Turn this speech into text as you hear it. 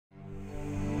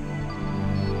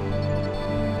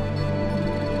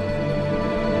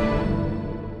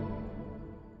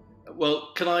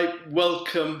Well, can I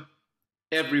welcome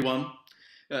everyone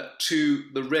to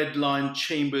the Red Lion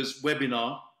Chambers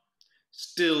webinar,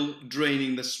 Still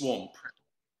Draining the Swamp,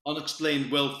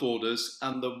 Unexplained Wealth Orders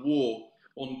and the War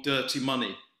on Dirty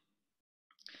Money.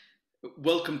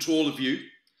 Welcome to all of you.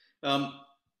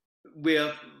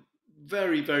 We're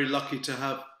very, very lucky to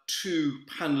have two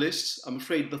panelists. I'm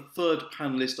afraid the third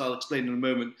panelist, I'll explain in a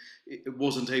moment, it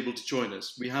wasn't able to join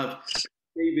us. We have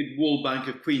David Walbank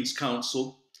of Queen's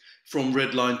Counsel from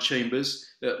Red Lion Chambers.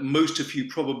 Most of you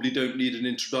probably don't need an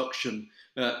introduction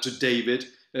to David,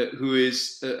 who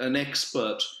is an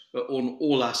expert on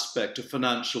all aspects of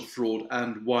financial fraud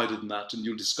and wider than that, and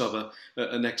you'll discover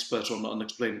an expert on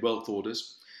unexplained wealth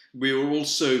orders. We are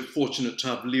also fortunate to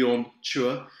have Lyon,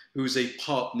 Chua, who's a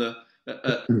partner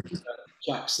at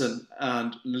Jackson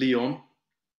and Lyon,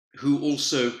 who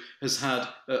also has had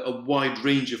a wide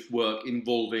range of work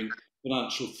involving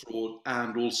financial fraud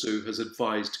and also has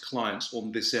advised clients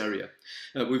on this area.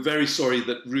 We're very sorry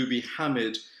that Ruby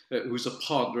Hamid, who's a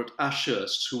partner at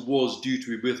Ashurst, who was due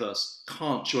to be with us,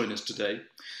 can't join us today,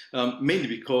 mainly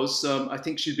because I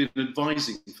think she's been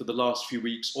advising for the last few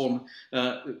weeks on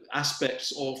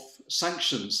aspects of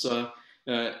sanctions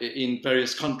in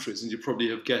various countries, and you probably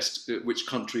have guessed which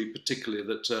country particularly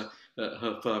that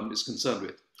her firm is concerned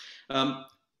with.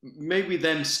 May we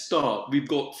then start? We've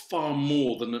got far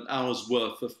more than an hour's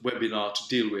worth of webinar to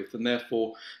deal with, and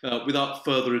therefore, without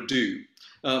further ado,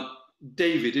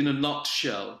 David, in a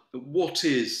nutshell, what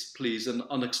is, please, an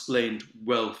unexplained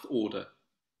wealth order?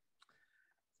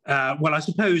 Well, I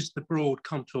suppose the broad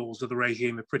contours of the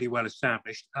regime are pretty well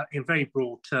established. In very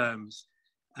broad terms,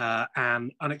 an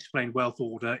unexplained wealth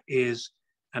order is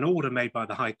an order made by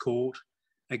the High Court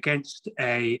against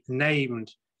a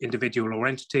named individual or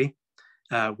entity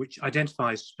which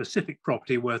identifies specific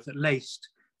property worth at least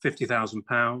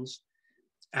 £50,000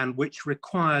 and which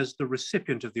requires the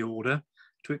recipient of the order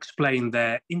to explain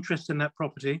their interest in that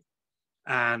property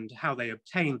and how they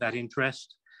obtained that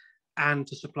interest, and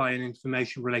to supply an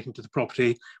information relating to the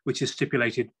property which is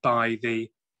stipulated by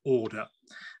the order.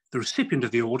 The recipient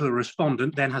of the order, the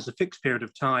respondent, then has a fixed period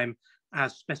of time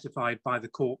as specified by the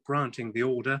court granting the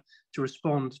order to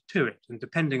respond to it. And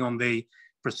depending on the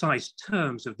precise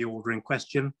terms of the order in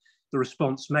question, the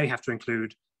response may have to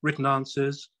include written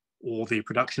answers or the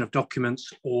production of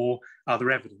documents or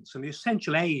other evidence. And the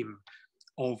essential aim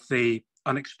of the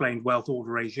unexplained wealth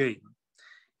order regime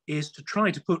is to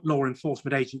try to put law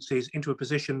enforcement agencies into a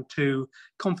position to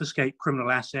confiscate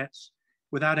criminal assets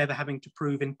without ever having to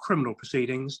prove in criminal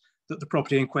proceedings that the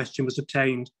property in question was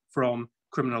obtained from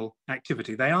criminal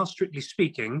activity. They are, strictly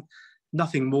speaking,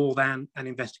 nothing more than an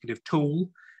investigative tool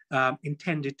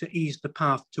intended to ease the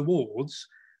path towards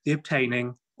the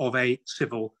obtaining of a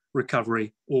civil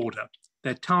recovery order.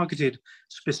 They're targeted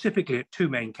specifically at two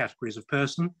main categories of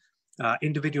person: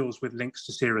 individuals with links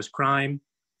to serious crime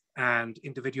and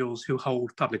individuals who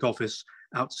hold public office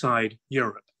outside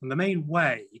Europe. And the main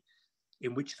way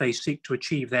in which they seek to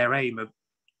achieve their aim of,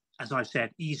 as I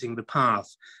said, easing the path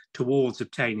towards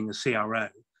obtaining a CRO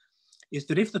is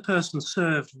that if the person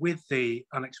served with the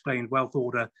unexplained wealth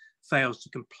order fails to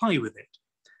comply with it,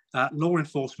 law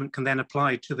enforcement can then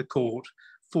apply to the court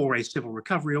for a civil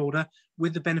recovery order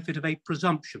with the benefit of a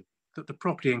presumption that the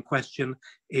property in question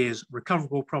is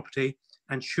recoverable property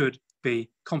and should be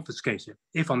confiscated.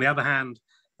 If, on the other hand,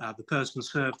 the person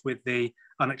served with the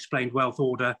unexplained wealth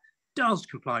order does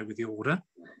comply with the order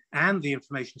and the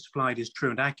information supplied is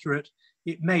true and accurate,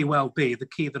 it may well be the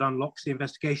key that unlocks the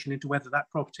investigation into whether that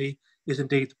property is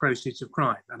indeed the proceeds of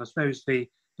crime. And I suppose the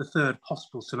third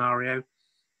possible scenario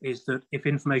is that if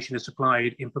information is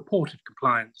supplied in purported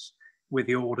compliance with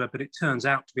the order, but it turns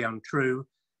out to be untrue,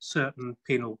 certain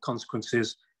penal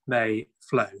consequences may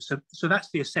flow. So that's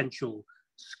the essential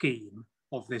scheme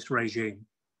of this regime.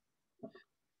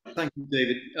 Thank you,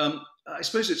 David. I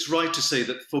suppose it's right to say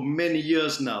that for many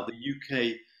years now, the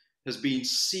UK has been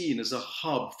seen as a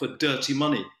hub for dirty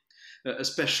money,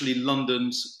 especially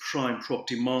London's prime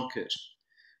property market.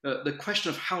 The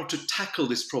question of how to tackle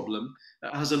this problem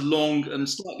has a long and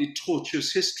slightly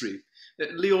tortuous history.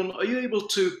 Lyon, are you able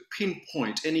to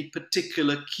pinpoint any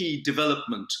particular key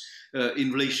development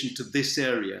in relation to this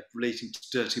area relating to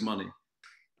dirty money?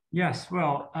 Yes,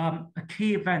 well, a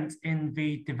key event in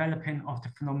the developing of the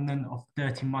phenomenon of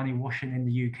dirty money washing in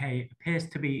the UK appears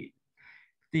to be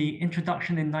the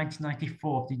introduction in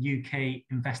 1994 of the UK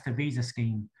Investor Visa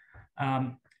Scheme.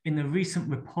 In a recent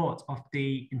report of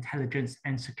the Intelligence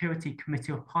and Security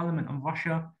Committee of Parliament on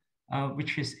Russia,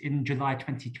 which is in July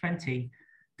 2020,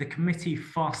 the committee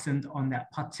fastened on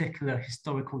that particular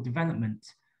historical development.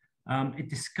 It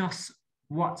discussed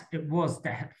what it was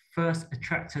that had first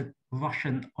attracted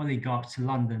Russian oligarchs to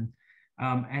London.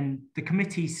 And the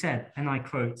committee said, and I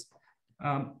quote,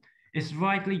 it's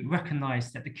widely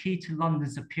recognised that the key to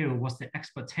London's appeal was the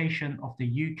exploitation of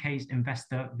the UK's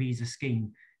investor visa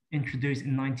scheme, introduced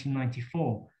in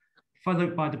 1994,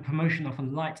 followed by the promotion of a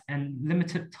light and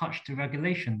limited touch to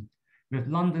regulation, with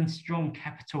London's strong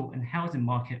capital and housing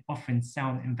market offering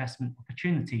sound investment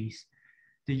opportunities.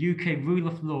 The UK rule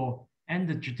of law and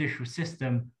the judicial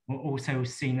system were also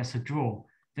seen as a draw.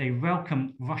 They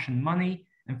welcomed Russian money,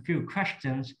 and few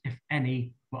questions, if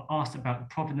any, were asked about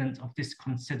the provenance of this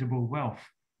considerable wealth.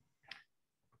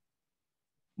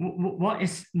 What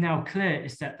is now clear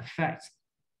is that the fact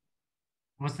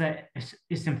was that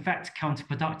it's in fact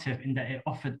counterproductive in that it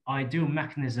offered ideal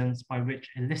mechanisms by which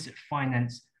illicit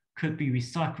finance could be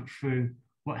recycled through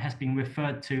what has been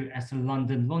referred to as the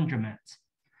London laundromat.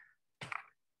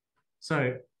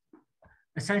 So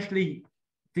essentially,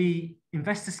 the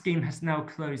investor scheme has now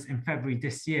closed in February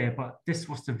this year, but this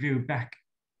was the view back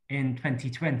in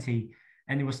 2020,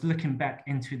 and it was looking back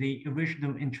into the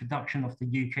original introduction of the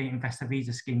UK investor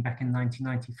visa scheme back in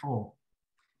 1994.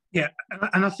 Yeah,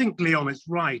 and I think, Lyon, it's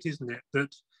right, isn't it,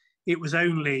 that it was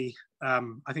only,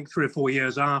 I think, 3 or 4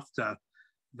 years after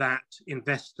that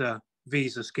investor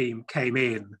visa scheme came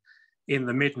in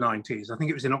the mid-90s, I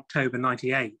think it was in October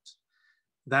 98,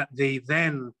 that the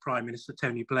then Prime Minister,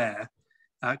 Tony Blair,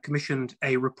 commissioned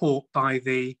a report by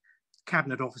the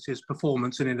Cabinet Office's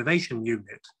Performance and Innovation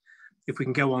Unit, if we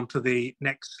can go on to the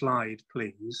next slide,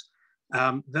 please,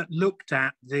 that looked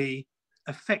at the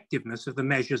effectiveness of the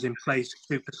measures in place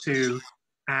to pursue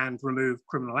and remove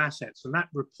criminal assets. And that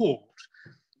report,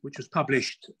 which was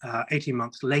published 18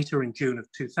 months later in June of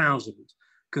 2000,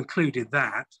 concluded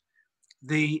that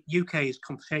the UK's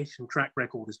confiscation track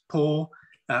record is poor,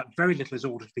 very little is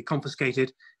ordered to be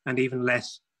confiscated, and even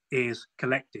less is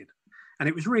collected. And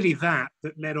it was really that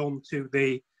led on to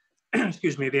the,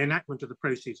 excuse me, the enactment of the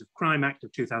Proceeds of Crime Act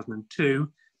of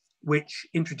 2002, which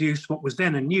introduced what was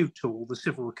then a new tool, the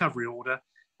Civil Recovery Order,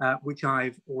 which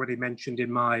I've already mentioned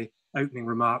in my opening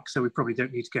remarks, so we probably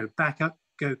don't need to go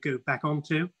back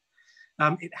onto.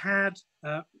 It had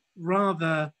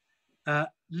rather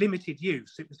limited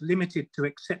use. It was limited to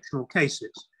exceptional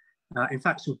cases. In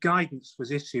fact, some guidance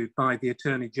was issued by the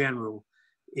Attorney General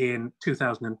in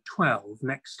 2012.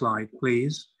 Next slide,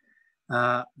 please.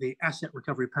 The Asset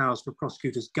Recovery Powers for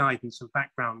Prosecutors Guidance and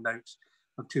Background Notes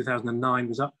of 2009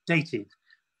 was updated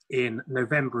in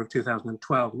November of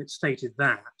 2012, and it stated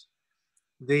that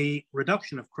the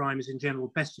reduction of crime is in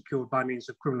general best secured by means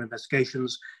of criminal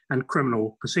investigations and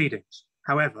criminal proceedings.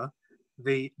 However,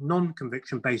 the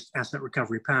non-conviction-based asset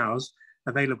recovery powers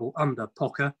available under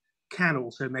POCA can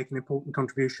also make an important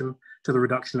contribution to the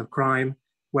reduction of crime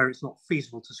where it's not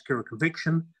feasible to secure a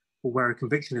conviction, or where a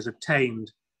conviction is obtained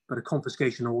but a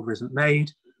confiscation order isn't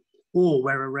made, or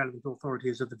where a relevant authority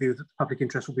is of the view that the public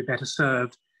interest will be better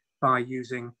served by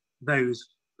using those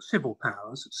civil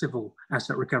powers, civil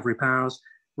asset recovery powers,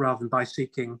 rather than by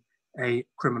seeking a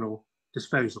criminal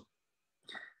disposal.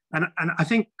 And I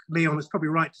think, Lyon, it's probably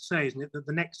right to say, isn't it, that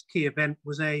the next key event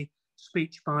was a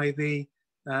speech by the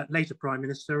later Prime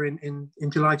Minister in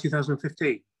July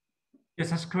 2015. Yes,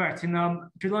 that's correct. In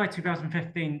July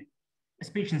 2015, a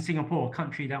speech in Singapore, a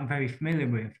country that I'm very familiar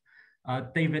with,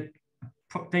 David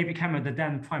Cameron, the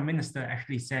then Prime Minister,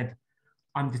 actually said,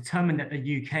 "I'm determined that the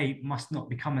UK must not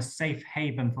become a safe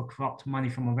haven for corrupt money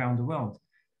from around the world.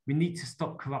 We need to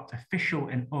stop corrupt official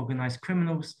and organised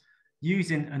criminals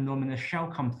using anonymous shell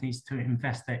companies to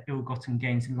invest their ill-gotten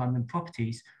gains in London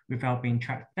properties without being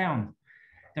tracked down.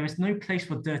 There is no place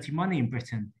for dirty money in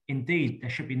Britain. Indeed, there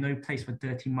should be no place for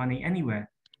dirty money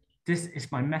anywhere. This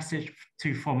is my message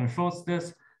to foreign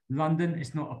fraudsters. London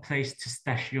is not a place to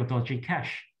stash your dodgy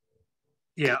cash."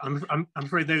 Yeah, I'm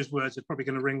afraid those words are probably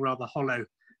going to ring rather hollow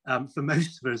for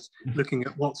most of us looking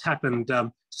at what's happened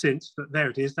since, but there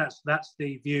it is. That's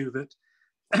the view that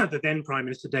the then Prime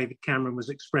Minister David Cameron was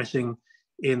expressing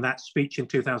in that speech in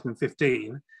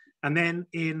 2015. And then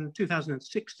in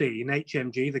 2016,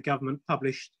 HMG, the government,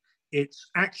 published its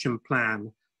action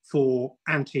plan for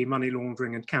anti-money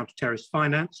laundering and counter-terrorist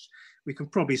finance. We can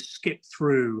probably skip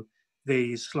through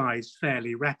these slides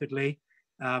fairly rapidly.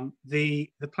 The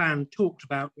plan talked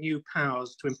about new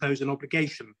powers to impose an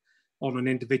obligation on an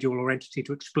individual or entity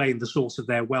to explain the source of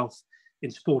their wealth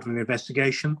in support of an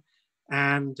investigation.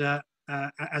 And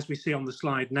as we see on the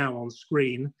slide now on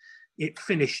screen, it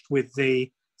finished with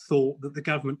the thought that the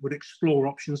government would explore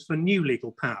options for new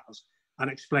legal powers,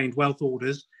 unexplained wealth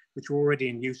orders, which are already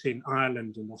in use in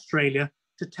Ireland and Australia,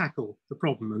 to tackle the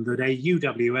problem, and that a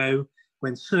UWO,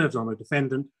 when served on a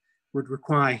defendant, would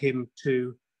require him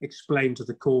to explain to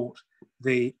the court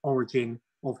the origin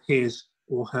of his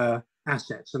or her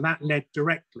assets. And that led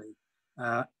directly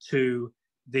to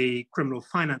the Criminal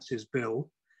Finances Bill,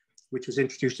 which was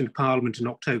introduced into Parliament in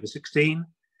October 16,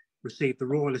 received the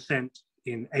royal assent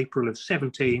in April of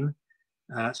 17.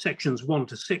 Sections 1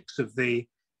 to 6 of the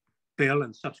bill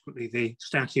and subsequently the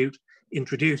statute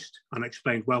introduced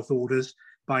unexplained wealth orders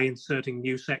by inserting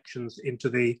new sections into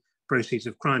the Proceeds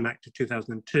of Crime Act of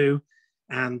 2002.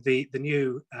 And the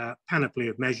new panoply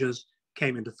of measures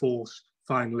came into force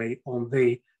finally on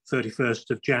the 31st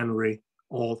of January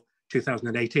of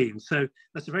 2018. So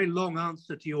that's a very long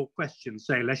answer to your question,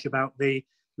 Sailesh, about the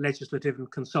legislative and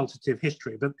consultative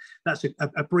history, but that's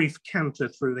a brief canter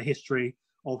through the history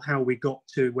of how we got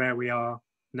to where we are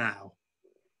now.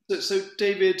 So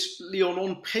David, Lyon,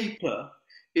 on paper,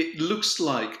 it looks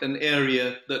like an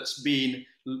area that's been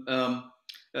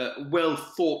well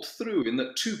thought through, in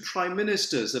that two prime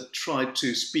ministers have tried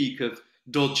to speak of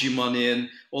dodgy money and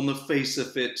on the face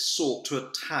of it sought to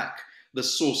attack the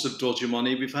source of dodgy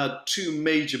money. We've had two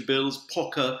major bills,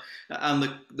 POCA and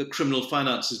the Criminal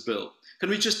Finances Bill. Can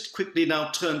we just quickly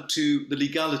now turn to the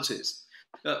legalities?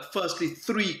 Firstly,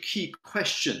 three key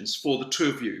questions for the two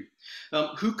of you.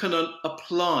 Who can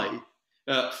apply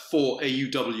for a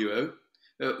UWO?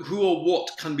 Who or what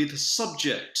can be the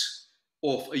subject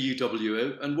of a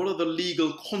UWO? And what are the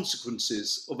legal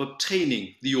consequences of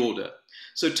obtaining the order?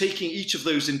 So taking each of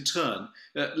those in turn,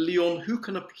 Lyon, who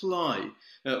can apply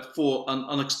for an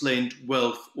unexplained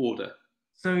wealth order?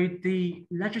 So the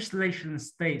legislation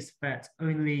states that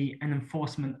only an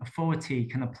enforcement authority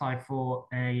can apply for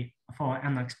an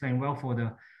unexplained wealth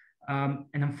order. An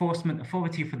enforcement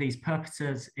authority for these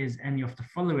purposes is any of the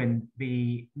following: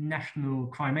 the National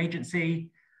Crime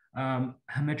Agency, Her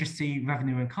Majesty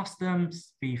Revenue and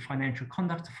Customs, the Financial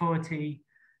Conduct Authority,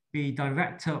 the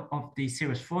Director of the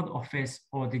Serious Fraud Office,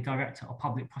 or the Director of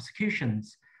Public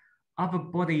Prosecutions. Other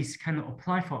bodies cannot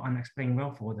apply for unexplained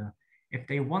wealth order. If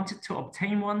they wanted to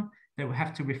obtain one, they would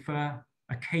have to refer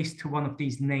a case to one of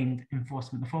these named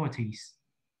enforcement authorities.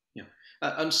 Yeah,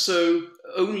 and so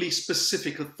only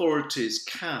specific authorities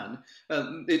can.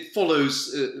 It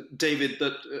follows, David,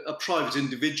 that a private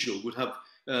individual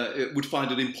would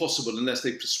find it impossible unless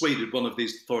they persuaded one of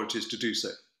these authorities to do so.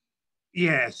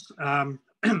 Yes.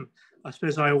 I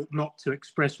suppose I ought not to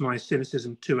express my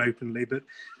cynicism too openly, but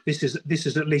this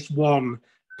is at least one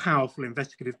powerful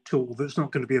investigative tool that's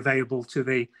not going to be available to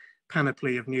the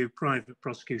panoply of new private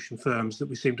prosecution firms that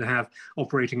we seem to have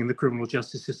operating in the criminal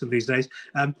justice system these days.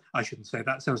 I shouldn't say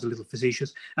that, sounds a little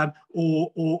facetious.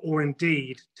 Or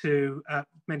indeed to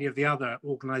many of the other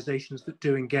organisations that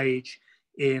do engage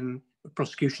in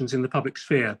prosecutions in the public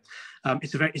sphere.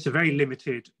 It's a very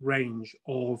limited range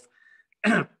of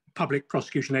public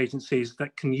prosecution agencies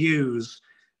that can use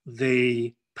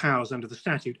the powers under the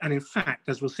statute. And in fact,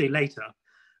 as we'll see later,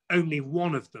 only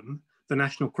one of them, the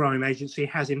National Crime Agency,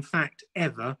 has in fact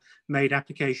ever made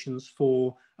applications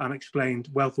for unexplained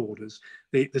wealth orders.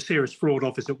 The Serious Fraud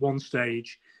Office at one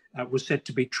stage was said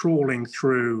to be trawling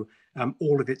through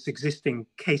all of its existing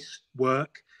case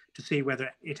work to see whether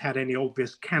it had any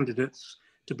obvious candidates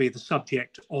to be the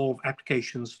subject of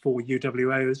applications for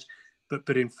UWOs.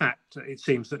 But in fact, it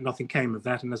seems that nothing came of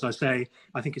that. And as I say,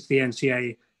 I think it's the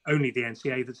NCA, only the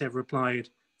NCA, that's ever applied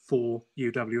for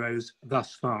UWOs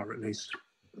thus far, at least.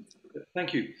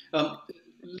 Thank you.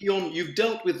 Lyon, you've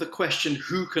dealt with the question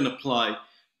who can apply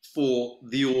for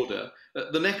the order.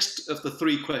 The next of the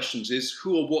three questions is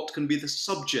who or what can be the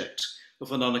subject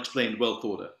of an unexplained wealth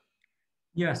order?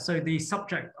 Yeah, so the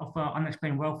subject of an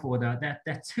unexplained wealth order, there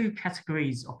are two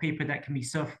categories of people that can be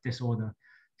served with this order.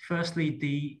 Firstly,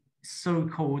 the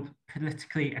so-called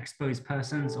politically exposed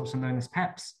persons, also known as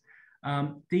PEPs.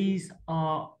 These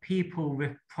are people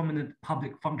with prominent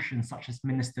public functions such as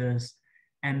ministers,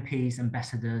 MPs,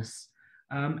 ambassadors,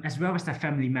 as well as their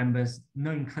family members,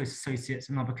 known close associates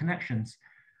and other connections.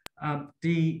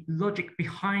 The logic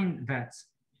behind that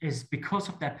is because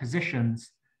of their positions,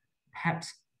 PEPs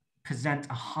present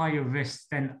a higher risk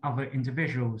than other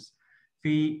individuals.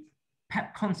 The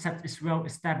PEP concept is well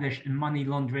established in money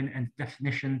laundering and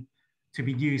definition to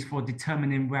be used for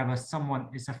determining whether someone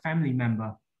is a family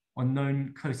member or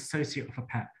known close associate of a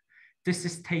PEP. This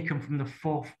is taken from the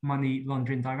 4th Money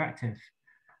Laundering Directive.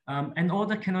 An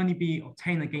order can only be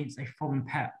obtained against a foreign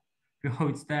PEP who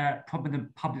holds their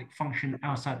prominent public function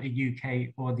outside the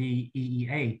UK or the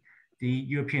EEA, the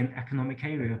European Economic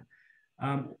Area.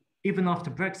 Even after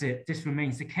Brexit, this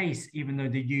remains the case, even though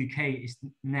the UK is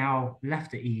now left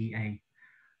the EEA.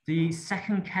 The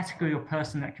second category of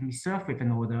person that can be served with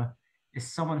an order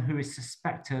is someone who is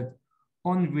suspected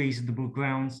on reasonable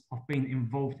grounds of being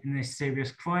involved in a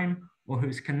serious crime or who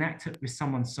is connected with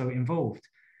someone so involved.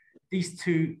 These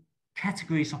two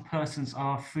categories of persons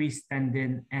are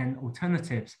freestanding and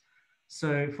alternatives.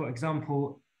 So, for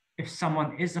example, if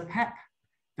someone is a PEP,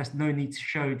 there's no need to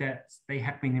show that they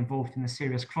have been involved in a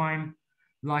serious crime.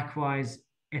 Likewise,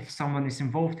 if someone is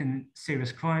involved in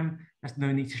serious crime, there's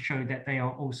no need to show that they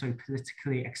are also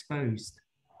politically exposed.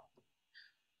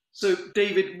 So,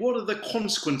 David, what are the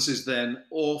consequences then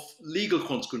of legal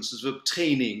consequences of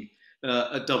obtaining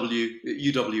a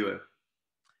UWO?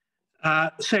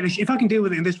 Sailesh, if I can deal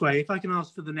with it in this way, if I can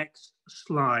ask for the next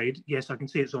slide. Yes, I can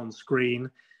see it's on screen.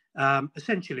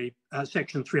 Essentially,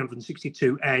 section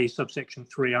 362A, subsection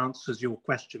 3 answers your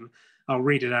question. I'll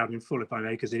read it out in full if I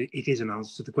may, because it is an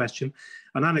answer to the question.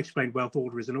 An unexplained wealth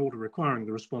order is an order requiring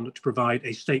the respondent to provide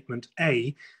a statement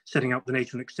A, setting out the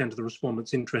nature and extent of the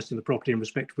respondent's interest in the property in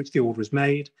respect to which the order is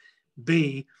made,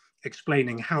 B,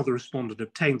 explaining how the respondent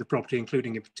obtained the property,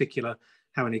 including in particular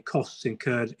how any costs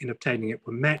incurred in obtaining it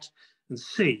were met, and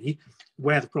C,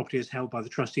 where the property is held by the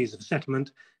trustees of a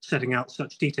settlement, setting out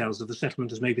such details of the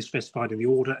settlement as may be specified in the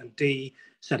order, and D,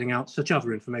 setting out such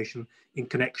other information in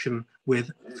connection with,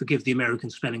 forgive the American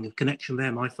spelling of connection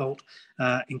there, my fault,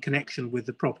 in connection with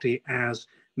the property as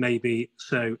may be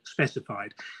so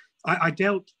specified. I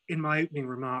dealt in my opening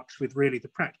remarks with really the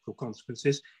practical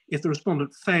consequences. If the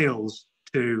respondent fails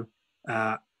to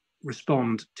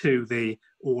respond to the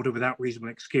order without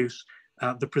reasonable excuse,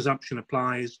 the presumption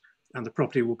applies and the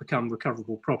property will become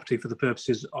recoverable property for the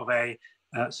purposes of a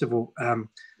civil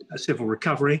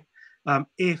recovery.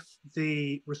 If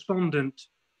the respondent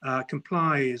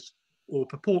complies or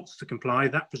purports to comply,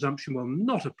 that presumption will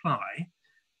not apply,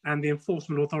 and the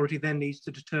enforcement authority then needs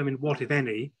to determine what, if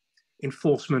any,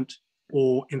 enforcement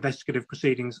or investigative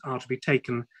proceedings are to be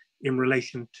taken in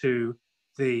relation to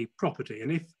the property.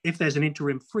 And if there's an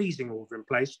interim freezing order in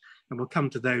place, and we'll come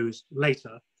to those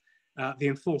later, the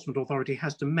enforcement authority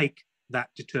has to make that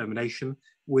determination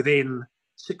within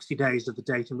 60 days of the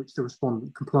date in which the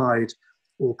respondent complied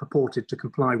or purported to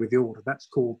comply with the order. That's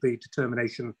called the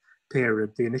determination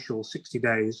period, the initial 60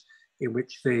 days in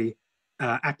which the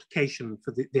application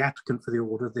for the applicant for the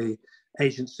order, the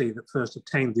agency that first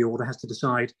obtained the order, has to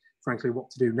decide, frankly, what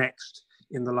to do next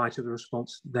in the light of the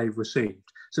response they've received.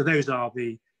 So those are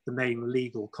the main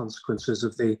legal consequences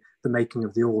of the making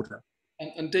of the order.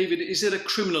 And David, is it a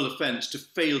criminal offence to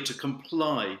fail to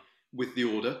comply with the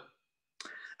order?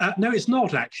 No, it's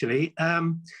not actually.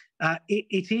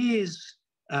 It is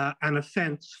an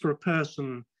offence for a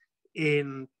person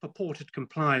in purported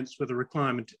compliance with a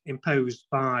requirement imposed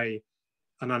by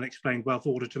an unexplained wealth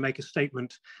order to make a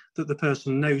statement that the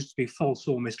person knows to be false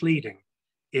or misleading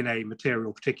in a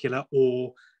material particular,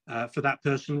 or for that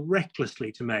person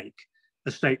recklessly to make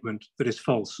a statement that is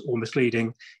false or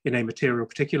misleading in a material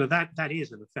particular. That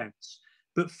is an offence.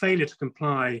 But failure to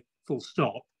comply, full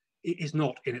stop, is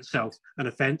not in itself an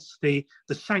offence. The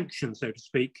sanction, so to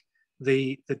speak,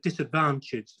 the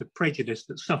disadvantage, the prejudice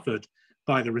that's suffered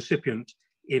by the recipient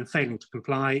in failing to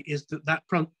comply is that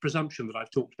presumption that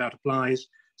I've talked about applies,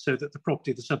 so that the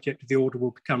property, the subject of the order,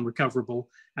 will become recoverable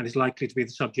and is likely to be the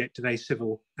subject of a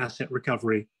civil asset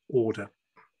recovery order.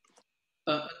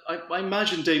 I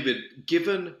imagine, David,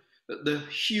 given the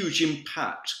huge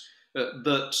impact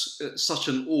that such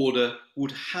an order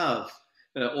would have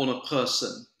on a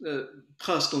person,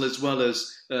 personal as well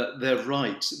as their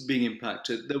rights being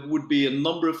impacted, there would be a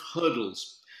number of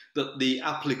hurdles that the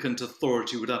applicant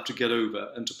authority would have to get over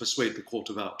and to persuade the court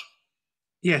about.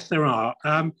 Yes, there are.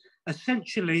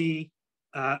 Essentially,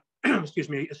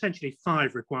 essentially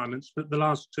 5 requirements, but the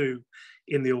last 2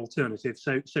 in the alternative.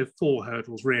 So 4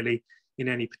 hurdles really in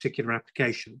any particular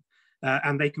application.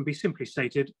 And they can be simply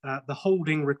stated: the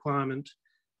holding requirement,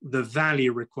 the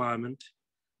value requirement,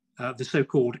 the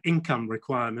so-called income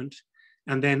requirement,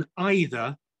 and then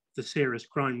either the serious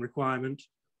crime requirement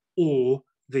or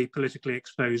the politically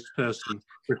exposed person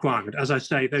requirement. As I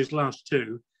say, those last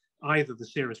 2, either the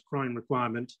serious crime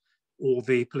requirement or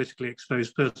the politically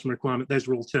exposed person requirement, those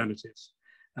are alternatives.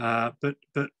 But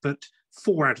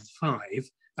 4 out of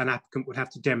 5, an applicant would have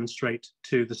to demonstrate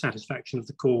to the satisfaction of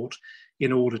the court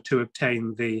in order to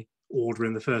obtain the order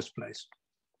in the first place.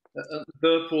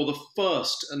 Therefore, the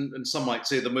first, and some might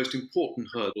say the most important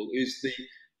hurdle, is the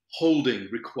holding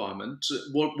requirement.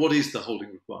 What is the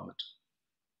holding requirement?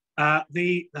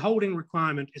 The holding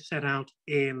requirement is set out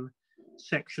in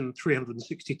section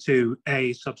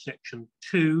 362A, subsection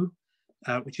 2,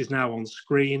 which is now on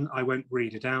screen. I won't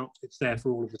read it out. It's there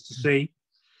for all of us to see.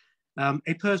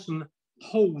 A person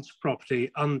holds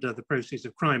property under the Proceeds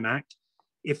of Crime Act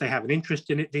if they have an interest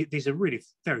in it. These are really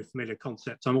very familiar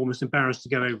concepts. I'm almost embarrassed to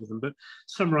go over them, but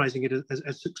summarizing it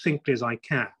as succinctly as I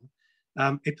can,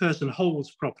 a person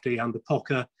holds property under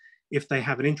POCA if they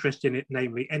have an interest in it,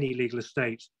 namely any legal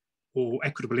estate or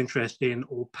equitable interest in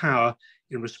or power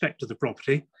in respect of the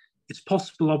property. It's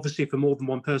possible, obviously, for more than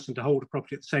one person to hold a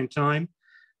property at the same time,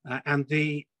 and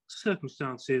the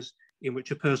circumstances in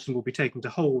which a person will be taken to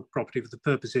hold property for the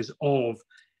purposes of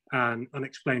an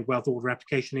unexplained wealth order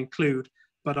application include,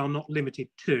 but are not limited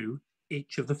to,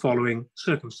 each of the following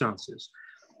circumstances.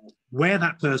 Where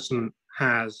that person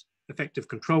has effective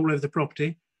control over the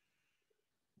property,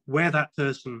 where that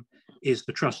person is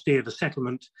the trustee of the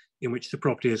settlement in which the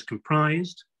property is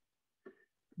comprised,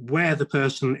 where the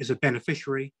person is a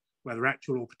beneficiary, whether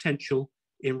actual or potential,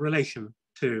 in relation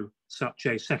to such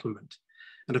a settlement.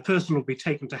 And a person will be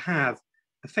taken to have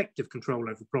effective control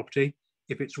over the property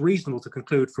if it's reasonable to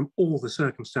conclude from all the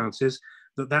circumstances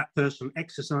that that person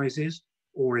exercises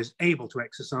or is able to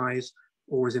exercise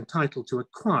or is entitled to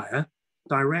acquire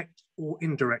direct or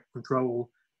indirect control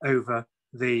over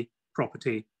the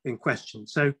property in question.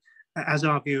 So as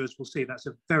our viewers will see, that's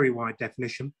a very wide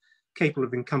definition, capable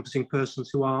of encompassing persons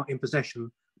who are in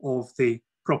possession of the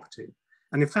property.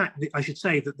 And in fact, I should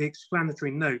say that the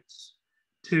explanatory notes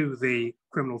to the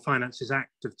Criminal Finances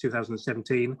Act of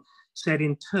 2017 said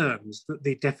in terms that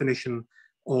the definition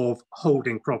of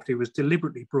holding property was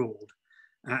deliberately broad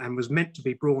and was meant to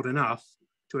be broad enough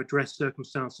to address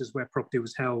circumstances where property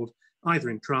was held either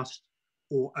in trust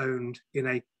or owned in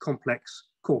a complex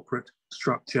corporate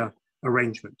structure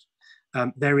arrangement.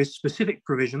 There is specific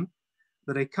provision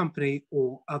that a company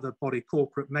or other body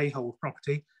corporate may hold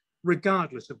property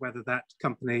regardless of whether that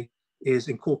company is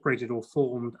incorporated or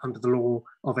formed under the law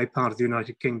of a part of the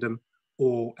United Kingdom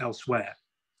or elsewhere.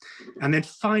 And then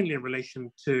finally, in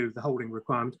relation to the holding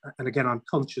requirement, and again, I'm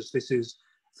conscious this is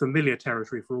familiar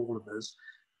territory for all of us,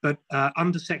 but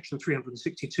under section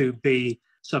 362B,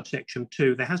 subsection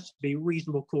 2, there has to be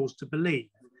reasonable cause to believe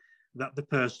that the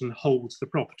person holds the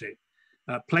property.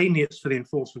 Plainly, it's for the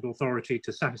enforcement authority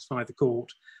to satisfy the court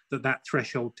that that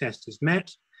threshold test is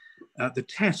met. The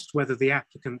test whether the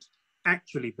applicant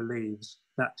actually believes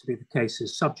that to be the case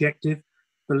is subjective.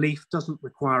 Belief doesn't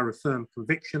require a firm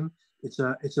conviction. It's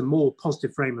a more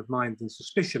positive frame of mind than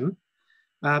suspicion.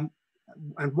 And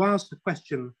whilst the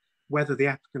question whether the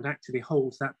applicant actually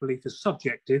holds that belief is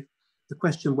subjective, the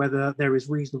question whether there is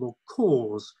reasonable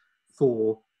cause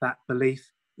for that belief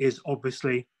is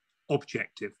obviously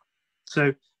objective.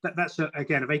 So that's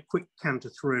again a very quick canter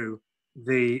through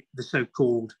the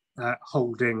so-called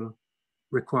holding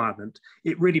requirement.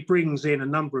 It really brings in a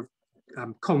number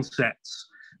of concepts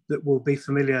that will be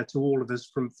familiar to all of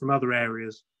us from other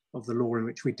areas of the law in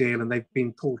which we deal, and they've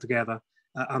been pulled together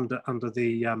under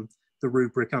the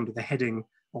rubric, under the heading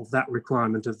of that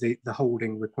requirement of the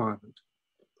holding requirement.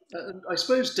 I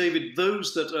suppose, David,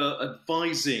 those that are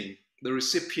advising the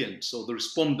recipients or the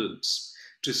respondents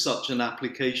to such an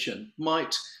application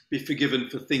might be forgiven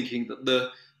for thinking that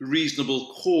the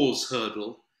reasonable cause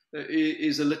hurdle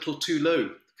is a little too low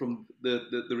from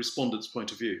the respondent's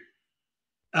point of view.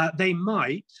 They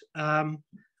might.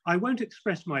 I won't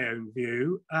express my own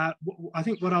view. I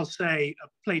think what I'll say,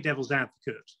 play devil's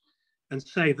advocate and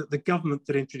say that the government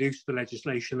that introduced the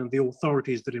legislation and the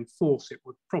authorities that enforce it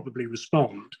would probably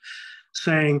respond,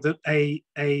 saying that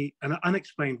an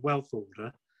unexplained wealth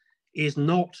order is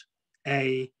not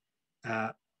a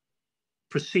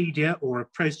procedure or a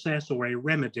process or a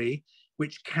remedy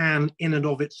which can in and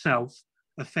of itself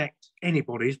affect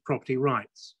anybody's property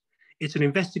rights. It's an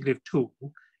investigative tool.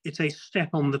 It's a step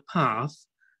on the path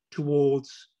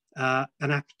towards an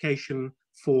application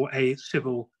for a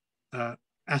civil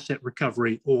asset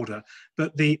recovery order.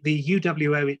 But the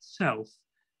UWO itself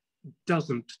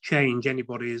doesn't change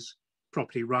anybody's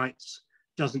property rights,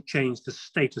 doesn't change the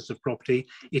status of property.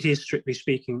 It is, strictly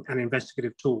speaking, an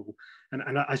investigative tool.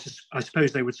 And I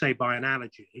suppose they would say by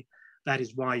analogy, that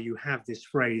is why you have this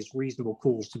phrase, reasonable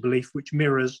cause to belief, which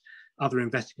mirrors other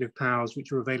investigative powers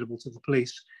which are available to the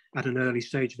police at an early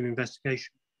stage of an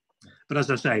investigation. But as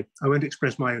I say, I won't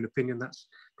express my own opinion. That's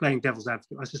playing devil's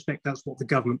advocate. I suspect that's what the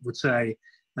government would say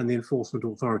and the enforcement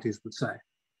authorities would say.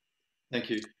 Thank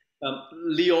you.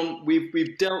 Lyon,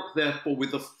 we've dealt therefore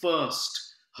with the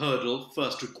first hurdle,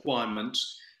 first requirement,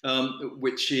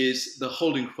 which is the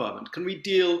holding requirement. Can we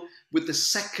deal with the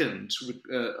second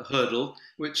hurdle,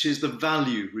 which is the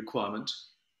value requirement?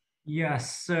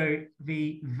 Yes, so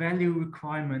the value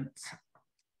requirement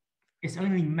is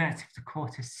only met if the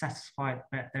court is satisfied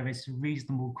that there is a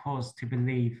reasonable cause to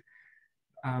believe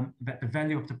that the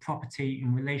value of the property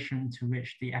in relation to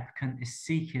which the applicant is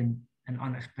seeking an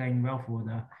unexplained wealth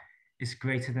order is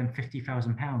greater than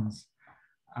 £50,000.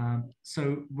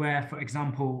 So where, for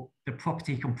example, the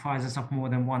property comprises of more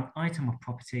than one item of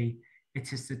property,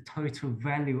 it is the total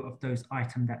value of those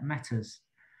items that matters.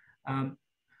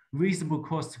 Reasonable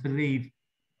cause to believe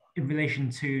in relation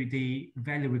to the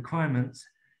value requirements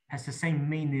has the same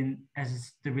meaning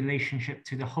as the relationship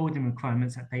to the holding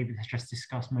requirements that David has just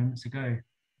discussed moments ago.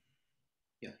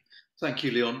 Yeah, thank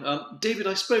you, Leon. David,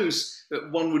 I suppose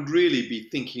one would really be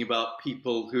thinking about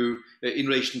people who, in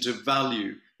relation to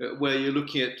value, where you're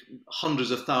looking at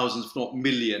hundreds of thousands, if not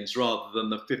millions, rather than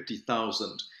the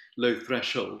 50,000 low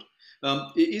threshold.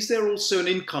 Is there also an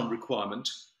income requirement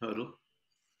hurdle?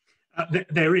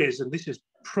 There is, and this is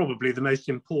probably the most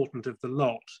important of the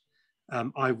lot,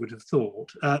 I would have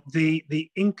thought.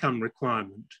 The income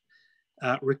requirement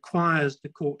requires the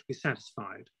court to be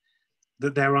satisfied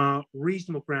that there are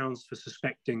reasonable grounds for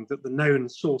suspecting that the known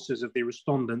sources of the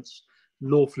respondent's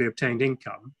lawfully obtained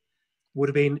income would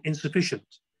have been insufficient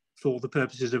for the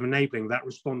purposes of enabling that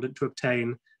respondent to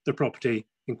obtain the property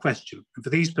in question. And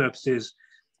for these purposes,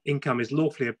 income is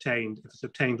lawfully obtained if it's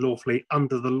obtained lawfully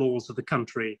under the laws of the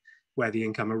country where the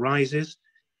income arises.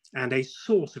 And a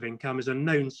source of income is a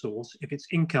known source if it's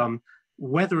income,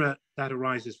 whether that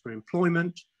arises from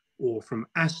employment or from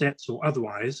assets or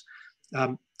otherwise,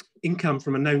 income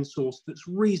from a known source that's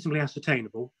reasonably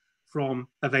ascertainable from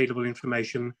available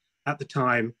information at the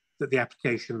time that the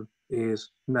application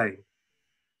is made.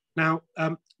 Now,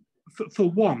 for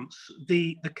once,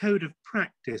 the code of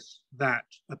practice that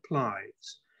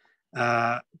applies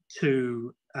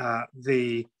to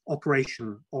the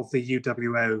operation of the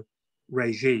UWO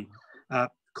regime,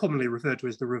 commonly referred to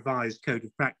as the revised code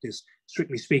of practice,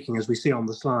 strictly speaking, as we see on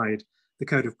the slide, the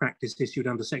code of practice issued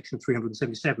under section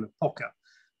 377 of POCA,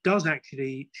 does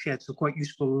actually shed some quite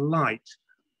useful light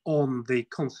on the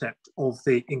concept of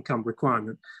the income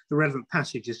requirement. The relevant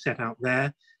passage is set out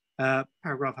there.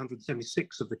 Paragraph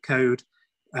 176 of the code,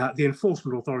 the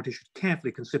enforcement authority should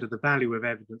carefully consider the value of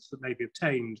evidence that may be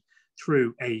obtained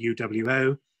through a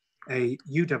UWO. A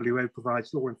UWO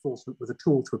provides law enforcement with a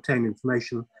tool to obtain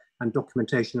information and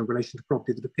documentation in relation to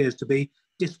property that appears to be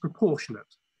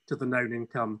disproportionate to the known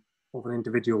income of an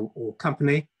individual or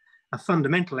company. A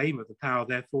fundamental aim of the power,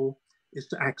 therefore, is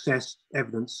to access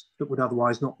evidence that would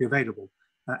otherwise not be available.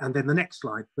 And then the next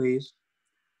slide, please.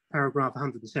 Paragraph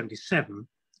 177.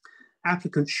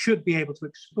 Applicants should be able to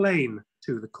explain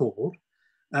to the court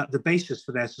the basis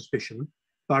for their suspicion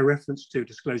by reference to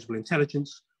disclosable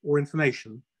intelligence or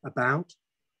information about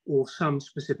or some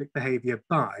specific behaviour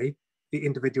by the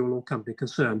individual or company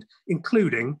concerned,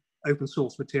 including open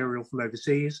source material from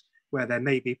overseas, where there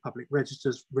may be public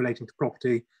registers relating to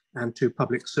property and to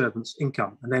public servants'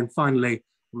 income. And then finally,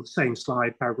 on the same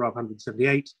slide, paragraph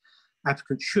 178,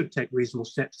 applicants should take reasonable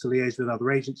steps to liaise with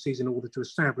other agencies in order to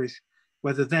establish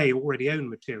whether they already own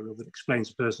material that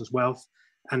explains a person's wealth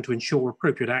and to ensure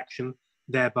appropriate action,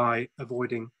 thereby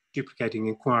avoiding duplicating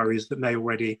inquiries that may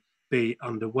already be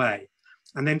underway.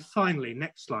 And then finally,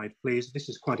 next slide, please. This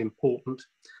is quite important.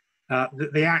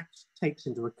 The Act takes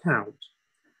into account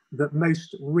that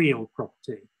most real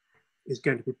property is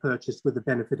going to be purchased with the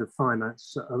benefit of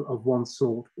finance of one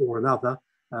sort or another,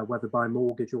 whether by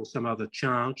mortgage or some other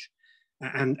charge.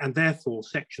 And therefore,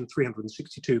 section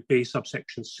 362B,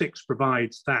 subsection 6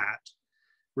 provides that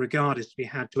regard is to be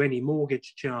had to any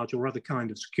mortgage charge or other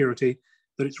kind of security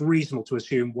that it's reasonable to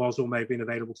assume was or may have been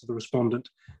available to the respondent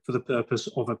for the purpose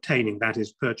of obtaining, that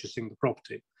is, purchasing the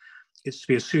property. It's to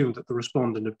be assumed that the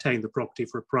respondent obtained the property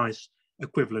for a price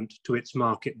equivalent to its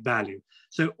market value.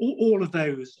 So all of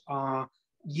those are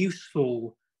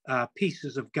useful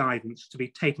pieces of guidance to be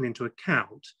taken into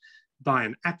account by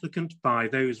an applicant, by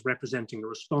those representing a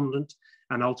respondent,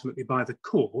 and ultimately by the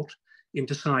court in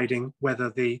deciding whether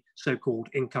the so-called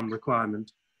income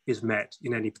requirement is met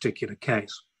in any particular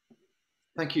case.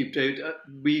 Thank you, David.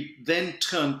 We then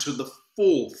turn to the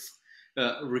fourth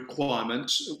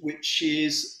requirement, which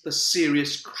is the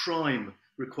serious crime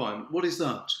requirement. What is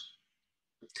that?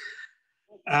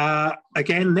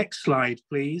 Again, next slide,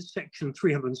 please. Section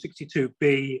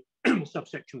 362B,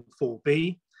 subsection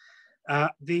 4B.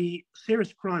 The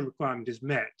serious crime requirement is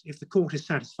met if the court is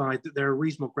satisfied that there are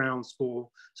reasonable grounds for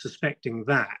suspecting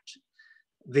that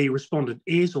the respondent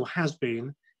is or has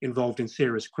been involved in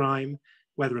serious crime,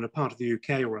 whether in a part of the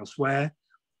UK or elsewhere,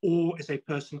 or is a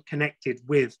person connected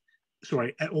with,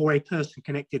 or a person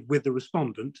connected with the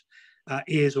respondent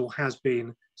is or has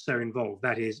been so involved,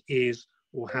 that is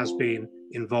or has been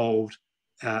involved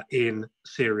in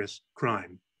serious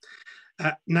crime.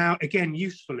 Now, again,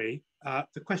 usefully,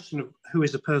 the question of who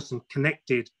is a person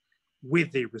connected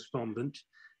with the respondent,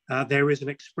 there is an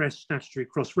express statutory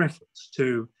cross-reference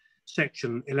to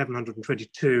Section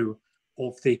 1122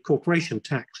 of the Corporation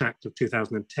Tax Act of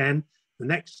 2010. The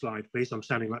next slide, please. I'm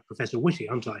sounding like Professor Whitty,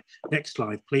 aren't I? Next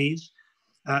slide, please.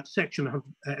 Section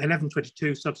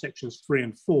 1122, subsections 3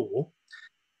 and 4.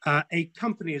 A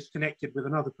company is connected with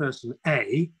another person,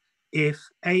 A, if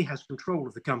A has control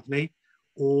of the company,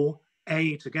 or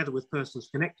A, together with persons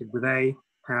connected with A,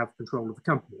 have control of the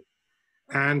company.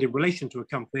 And in relation to a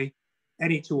company,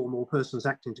 any two or more persons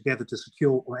acting together to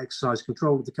secure or exercise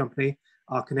control of the company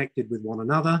are connected with one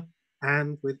another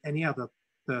and with any other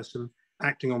person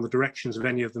acting on the directions of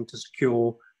any of them to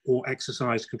secure or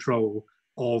exercise control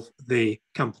of the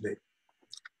company.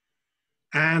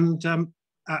 And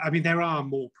I mean, there are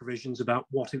more provisions about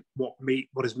what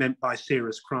is meant by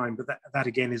serious crime, but that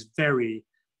again is very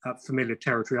familiar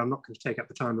territory. I'm not going to take up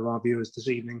the time of our viewers this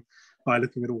evening by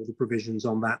looking at all the provisions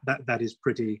on that. That is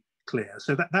pretty clear.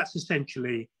 So that's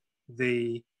essentially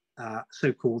the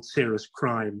so-called serious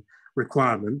crime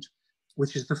requirement,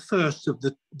 which is the first of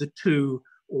the two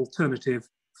alternative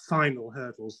final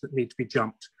hurdles that need to be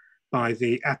jumped by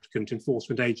the applicant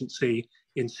enforcement agency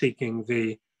in seeking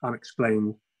the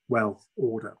unexplained wealth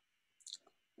order.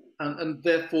 And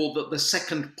therefore, the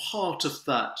second part of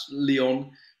that,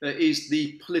 Lyon, is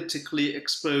the politically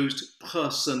exposed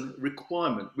person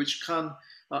requirement, which can,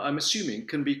 I'm assuming,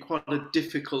 can be quite a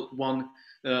difficult one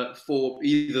for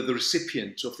either the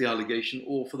recipient of the allegation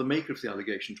or for the maker of the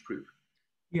allegation to prove.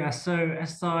 Yeah, so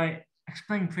as I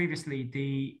explained previously,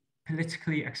 the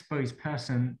politically exposed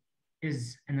person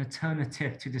is an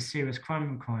alternative to the serious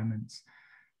crime requirements.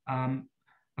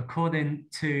 According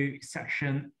to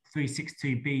section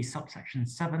 362B, subsection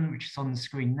 7, which is on the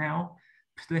screen now,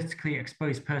 politically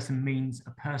exposed person means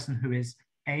a person who is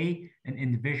A, an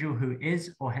individual who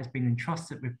is or has been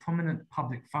entrusted with prominent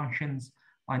public functions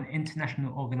by an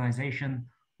international organization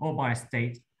or by a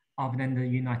state other than the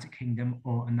United Kingdom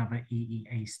or another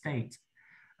EEA state.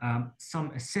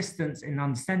 Some assistance in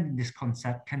understanding this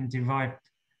concept can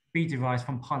be derived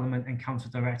from Parliament and Council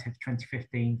Directive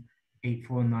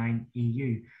 2015-849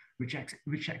 EU,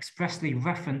 which expressly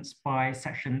referenced by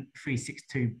section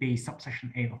 362B,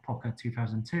 subsection 8 of POCA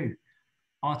 2002.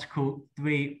 Article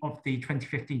 3 of the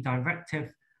 2015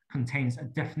 directive contains a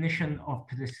definition of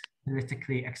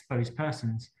politically exposed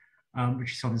persons,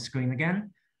 which is on the screen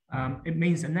again. It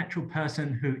means a natural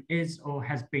person who is or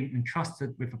has been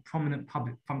entrusted with a prominent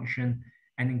public function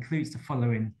and includes the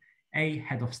following: A,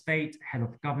 head of state, head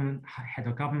of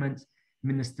government,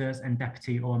 ministers and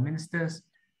deputy or ministers;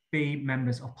 B,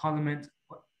 members of parliament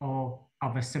or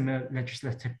other similar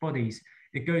legislative bodies.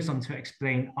 It goes on to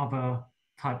explain other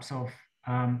types of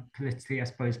politically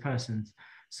exposed persons.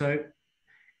 So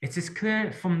it is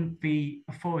clear from the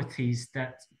authorities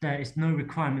that there is no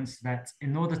requirements that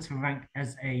in order to rank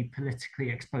as a politically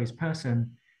exposed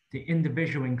person, the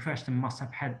individual in question must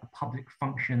have had a public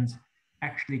functions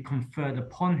actually conferred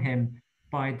upon him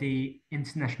by the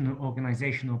international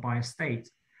organization or by a state.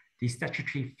 The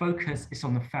statutory focus is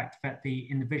on the fact that the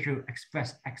individual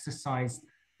exercised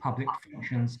public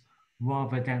functions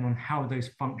rather than on how those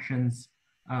functions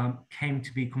came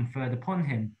to be conferred upon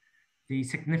him. The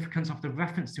significance of the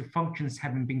reference to functions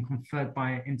having been conferred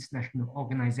by an international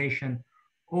organization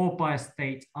or by a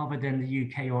state other than the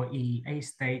UK or EEA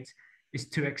state is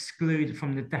to exclude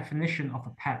from the definition of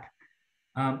a PEP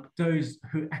those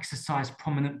who exercise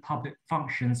prominent public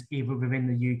functions either within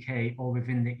the UK or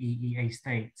within the EEA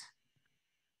state.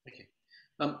 Okay.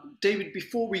 David,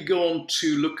 before we go on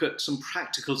to look at some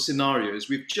practical scenarios,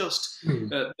 we've just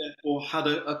therefore had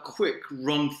a quick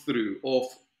run through of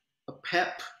a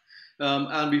PEP,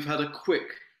 and we've had a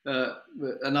quick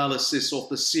analysis of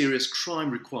the serious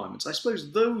crime requirements. I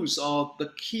suppose those are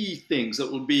the key things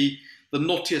that will be the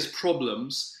knottiest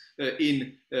problems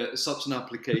in such an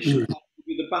application.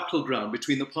 The battleground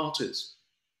between the parties.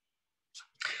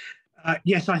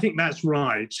 Yes, I think that's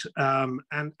right.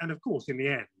 And of course, in the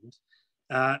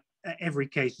end, every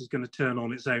case is going to turn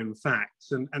on its own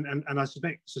facts. And I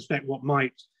suspect what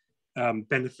might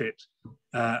benefit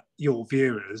your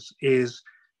viewers is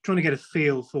trying to get a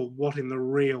feel for what in the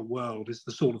real world is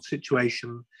the sort of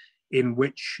situation in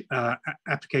which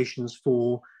applications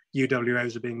for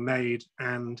UWOs are being made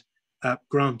and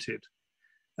granted.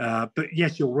 But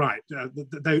yes, you're right.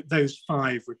 Those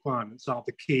 5 requirements are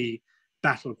the key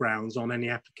battlegrounds on any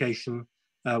application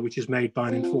which is made by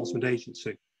an enforcement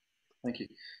agency. Thank you,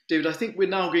 David. I think we're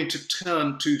now going to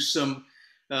turn to some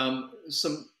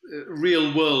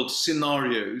real-world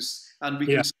scenarios, and we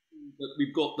can see that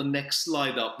we've got the next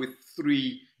slide up with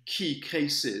 3 key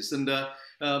cases. And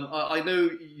I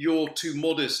know you're too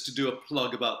modest to do a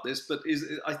plug about this, but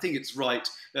I think it's right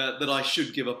that I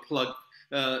should give a plug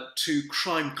to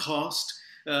Crimecast,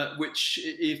 which,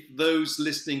 if those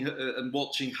listening and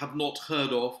watching have not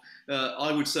heard of,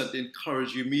 I would certainly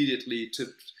encourage you immediately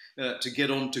to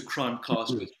get on to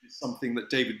Crimecast, which is something that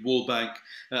David Walbank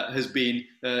has been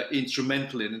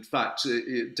instrumental in. In fact,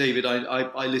 David,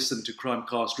 I listen to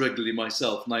Crimecast regularly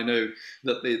myself, and I know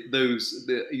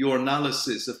that your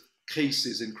analysis of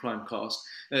cases in Crimecast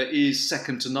is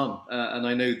second to none. And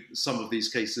I know some of these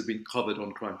cases have been covered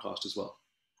on Crimecast as well.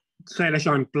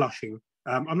 Sailesh, I'm blushing.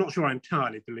 I'm not sure I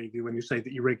entirely believe you when you say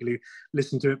that you regularly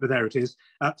listen to it, but there it is.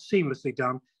 Seamlessly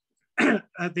done.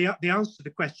 The answer to the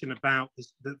question about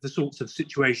the sorts of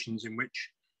situations in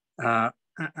which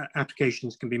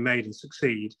applications can be made and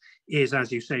succeed is,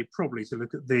 as you say, probably to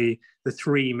look at the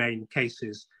three main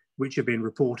cases which have been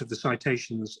reported, the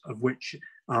citations of which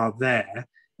are there.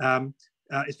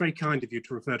 It's very kind of you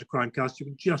to refer to Crimecast. You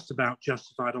can just about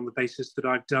justify it on the basis that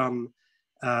I've done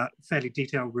fairly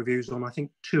detailed reviews on, I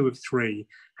think, 2 of 3,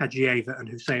 Hajieva and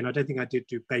Hussein. I don't think I did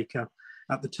do Baker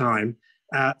at the time.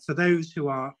 For those who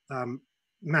are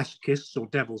masochists or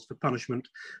devils for punishment,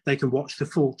 they can watch the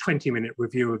full 20-minute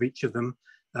review of each of them.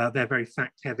 They're very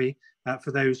fact-heavy.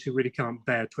 For those who really can't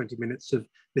bear 20 minutes of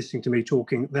listening to me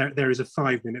talking, there is a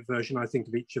 5-minute version, I think,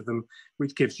 of each of them,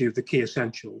 which gives you the key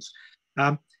essentials.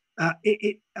 I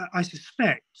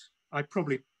suspect I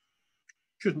probably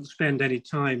shouldn't spend any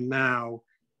time now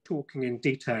talking in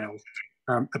detail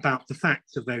about the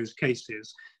facts of those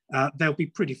cases. They'll be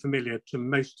pretty familiar to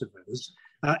most of us.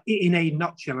 In a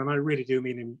nutshell, and I really do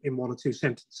mean in 1 or 2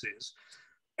 sentences,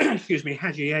 excuse me,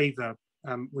 Hajieva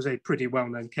was a pretty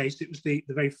well-known case. It was the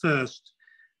very first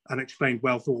Unexplained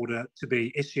Wealth Order to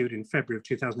be issued in February of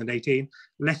 2018,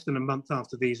 less than a month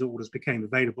after these orders became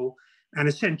available. And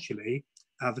essentially,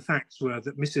 the facts were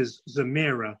that Mrs.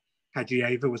 Zamira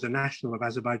Hajieva was a national of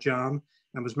Azerbaijan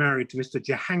and was married to Mr.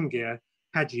 Jahangir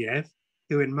Hajiev,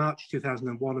 who in March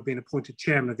 2001 had been appointed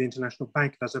chairman of the International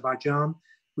Bank of Azerbaijan,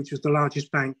 which was the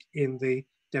largest bank in the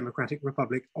Democratic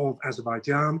Republic of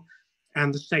Azerbaijan.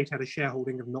 And the state had a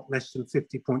shareholding of not less than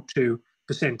 50.2%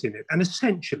 in it. And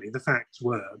essentially the facts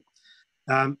were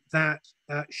that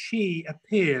she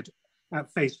appeared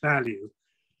at face value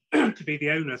to be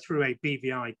the owner through a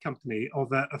BVI company of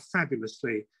a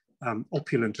fabulously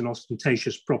opulent and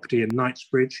ostentatious property in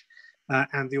Knightsbridge.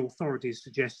 And the authorities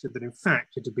suggested that in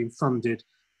fact it had been funded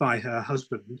by her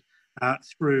husband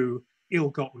through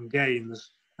ill-gotten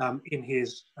gains in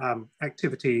his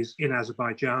activities in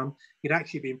Azerbaijan. He'd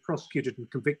actually been prosecuted and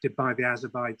convicted by the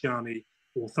Azerbaijani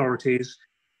authorities.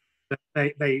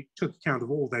 They took account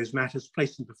of all those matters,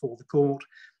 placed them before the court,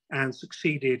 and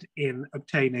succeeded in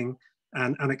obtaining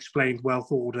an unexplained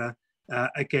wealth order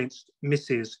against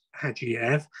Mrs.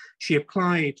 Hajiev. She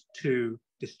applied to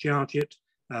discharge it.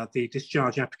 The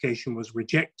discharge application was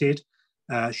rejected.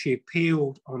 She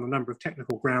appealed on a number of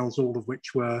technical grounds, all of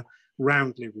which were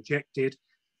roundly rejected.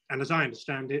 And as I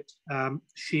understand it,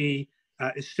 she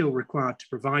is still required to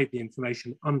provide the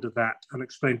information under that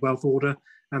unexplained wealth order,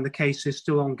 and the case is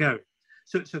still ongoing.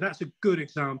 So that's a good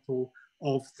example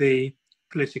of the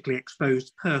politically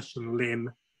exposed person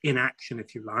limb in action,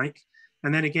 if you like.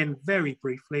 And then again, very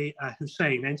briefly,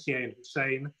 Hussein, NCA and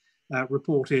Hussein,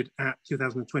 reported at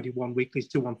 2021 Weeklies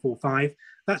 2145.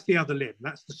 That's the other limb,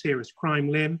 that's the serious crime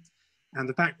limb. And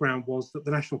the background was that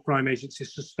the National Crime Agency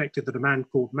suspected that a man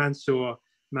called Mansour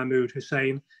Mahmoud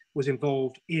Hussein was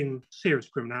involved in serious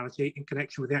criminality in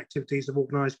connection with the activities of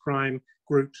organised crime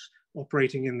groups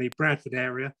operating in the Bradford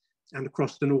area and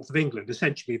across the north of England.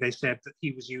 Essentially, they said that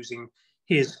he was using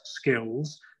his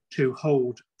skills to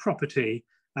hold property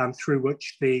through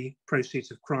which the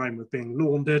proceeds of crime were being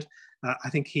laundered. I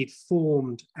think he'd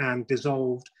formed and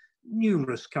dissolved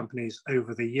numerous companies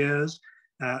over the years.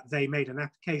 They made an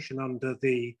application under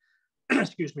the,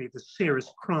 excuse me, the serious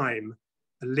crime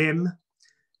limb.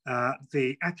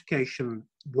 The application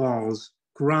was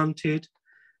granted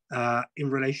in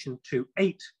relation to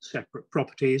 8 separate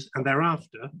properties, and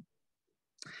thereafter,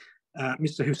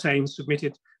 Mr. Hussein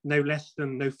submitted no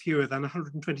fewer than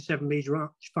 127 legal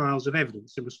files of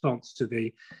evidence in response to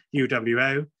the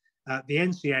UWO. The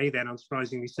NCA then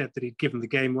unsurprisingly said that he'd given the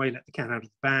game away, let the cat out of the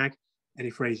bag, any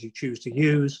phrase you choose to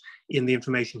use, in the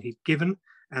information he'd given,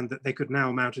 and that they could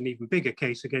now mount an even bigger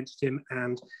case against him.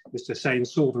 And Mr. Hussein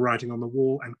saw the writing on the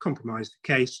wall and compromised the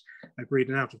case, agreed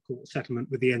an out-of-court settlement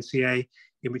with the NCA,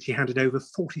 in which he handed over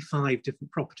 45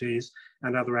 different properties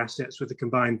and other assets with a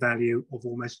combined value of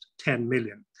almost 10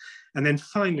 million. And then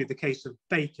finally, the case of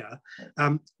Baker,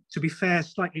 to be fair,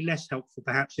 slightly less helpful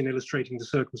perhaps in illustrating the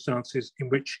circumstances in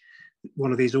which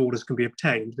one of these orders can be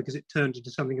obtained, because it turned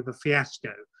into something of a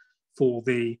fiasco for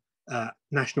the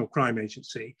National Crime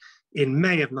Agency. In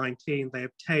May of 19, they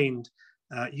obtained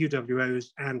UWOs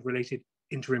and related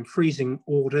interim freezing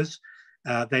orders.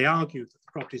 They argued that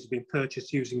the properties had been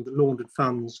purchased using the laundered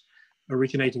funds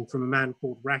originating from a man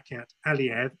called Rakat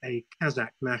Aliyev, a Kazakh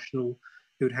national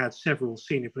who'd had several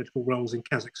senior political roles in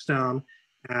Kazakhstan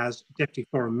as deputy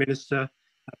foreign minister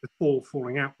before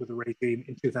falling out with the regime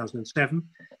in 2007.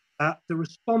 The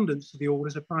respondents to the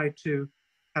orders applied to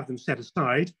have them set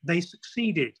aside. They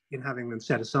succeeded in having them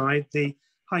set aside, the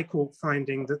High Court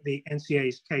finding that the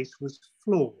NCA's case was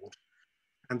flawed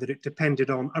and that it depended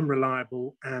on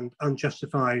unreliable and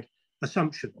unjustified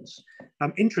assumptions.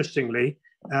 Interestingly,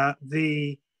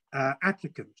 the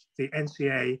applicant, the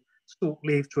NCA, sought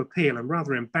leave to appeal, and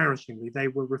rather embarrassingly, they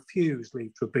were refused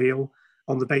leave to appeal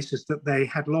on the basis that they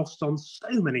had lost on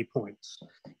so many points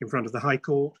in front of the High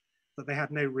Court that they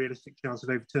had no realistic chance of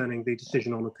overturning the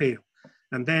decision on appeal.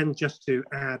 And then, just to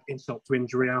add insult to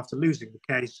injury, after losing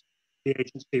the case, the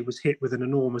agency was hit with an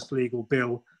enormous legal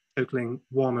bill totaling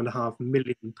 £1.5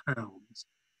 million.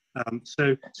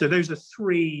 So those are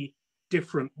three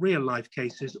different real-life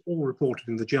cases, all reported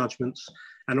in the judgments,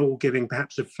 and all giving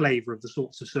perhaps a flavour of the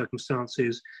sorts of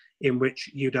circumstances in which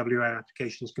UWO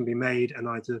applications can be made and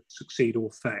either succeed or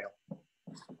fail.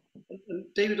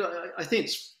 David, I think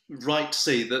it's right to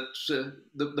say that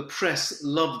the press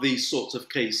love these sorts of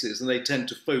cases, and they tend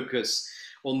to focus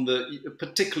on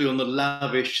particularly on the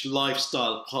lavish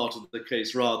lifestyle part of the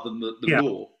case rather than the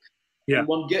law. Yeah. And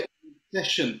one gets the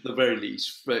impression, at the very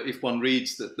least, if one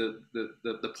reads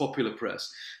the popular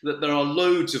press, that there are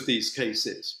loads of these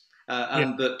cases,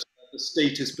 and that the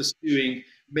state is pursuing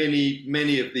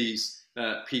many of these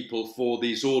people for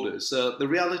these orders. The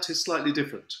reality is slightly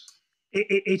different.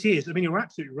 It is. I mean, you're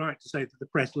absolutely right to say that the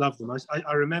press love them.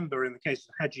 I remember in the case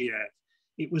of Hajiev,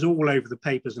 it was all over the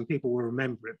papers and people will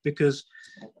remember it because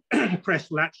the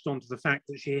press latched onto the fact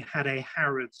that she had a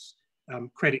Harrods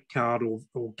credit card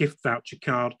or gift voucher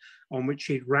card on which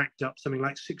she'd racked up something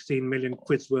like 16 million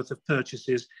quid's worth of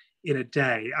purchases in a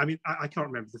day. I mean, I can't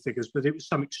remember the figures, but it was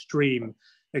some extreme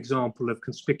example of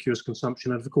conspicuous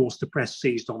consumption. And of course, the press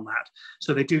seized on that.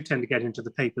 So they do tend to get into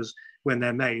the papers when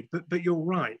they're made. But you're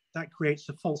right, that creates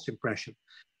a false impression.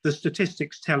 The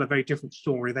statistics tell a very different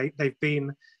story. They've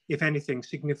been, if anything,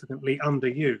 significantly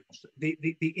underused.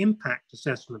 The impact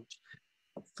assessment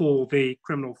for the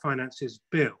Criminal Finances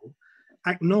Bill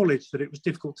acknowledged that it was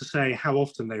difficult to say how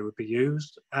often they would be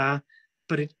used,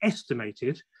 but it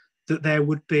estimated that there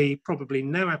would be probably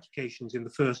no applications in the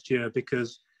first year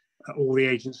because all the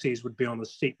agencies would be on a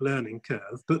steep learning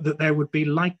curve, but that there would be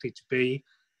likely to be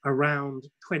around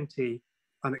 20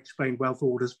 unexplained wealth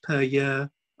orders per year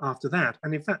after that.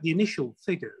 And in fact, the initial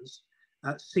figures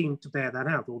seemed to bear that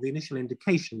out, or the initial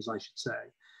indications, I should say,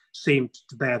 seemed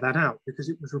to bear that out, because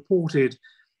it was reported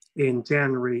in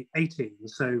January 18,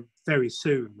 so very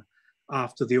soon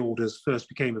after the orders first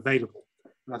became available.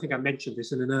 And I think I mentioned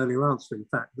this in an earlier answer, in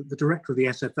fact, that the director of the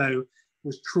SFO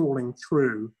was trawling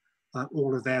through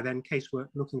all of their then casework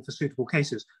looking for suitable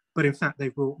cases. But in fact, they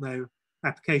brought no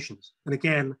applications. And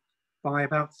again, by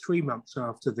about 3 months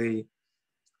after the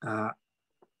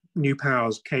new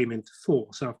powers came into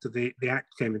force, after the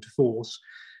Act came into force,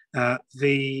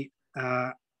 the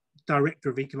Director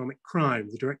of Economic Crime,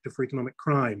 the Director for Economic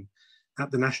Crime at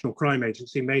the National Crime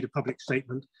Agency, made a public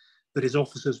statement that his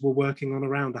officers were working on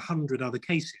around 100 other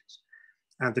cases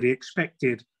and that he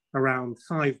expected around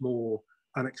 5 more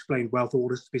unexplained wealth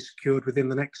orders to be secured within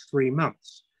the next 3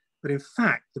 months. But in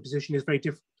fact, the position is very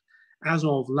different. As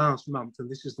of last month, and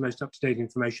this is the most up-to-date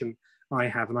information I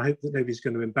have, and I hope that nobody's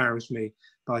going to embarrass me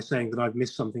by saying that I've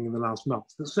missed something in the last month,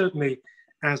 but certainly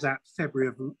as at February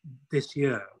of this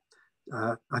year,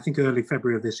 I think early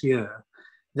February of this year,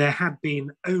 there had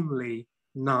been only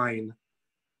 9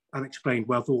 unexplained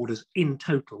wealth orders in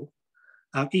total.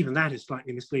 Even that is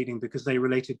slightly misleading because they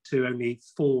related to only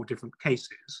 4 different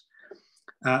cases.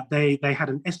 They had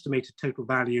an estimated total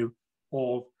value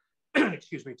of,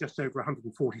 excuse me, just over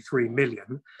 143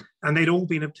 million, and they'd all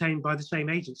been obtained by the same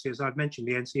agency, as I've mentioned,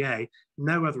 the NCA.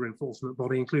 No other enforcement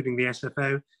body, including the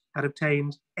SFO, had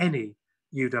obtained any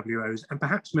UWOs, and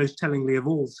perhaps most tellingly of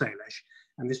all, Sailesh,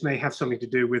 and this may have something to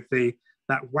do with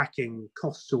that whacking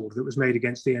cost order that was made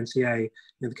against the NCA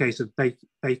in the case of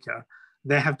Baker,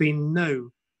 there have been no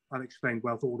unexplained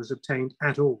wealth orders obtained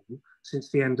at all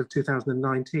since the end of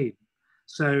 2019.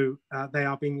 So they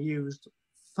are being used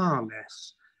far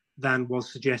less than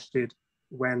was suggested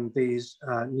when these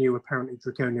new apparently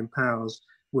draconian powers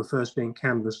were first being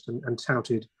canvassed and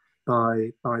touted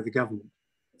by the government.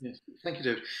 Yes, thank you,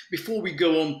 David. Before we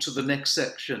go on to the next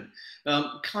section,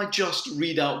 can I just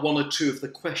read out 1 or 2 of the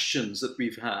questions that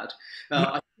we've had?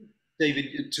 I think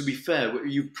David, to be fair,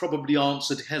 you've probably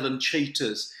answered Helen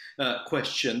Chater's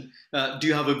question. Do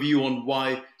you have a view on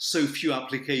why so few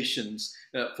applications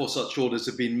for such orders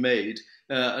have been made?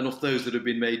 And of those that have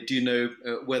been made, do you know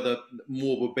whether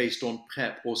more were based on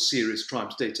PEP or serious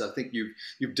crimes data? I think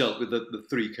you've dealt with the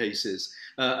three cases.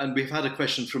 And we've had a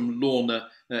question from Lorna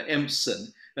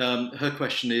Empson. Her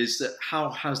question is, how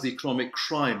has the Economic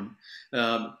Crime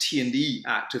T&E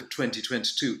Act of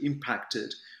 2022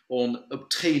 impacted on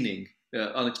obtaining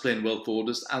unexplained wealth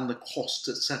orders and the costs,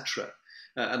 etc.?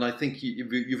 And I think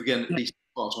you've again at least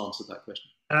part answered that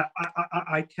question.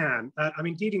 I can. I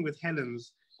mean, dealing with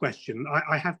Helen's question,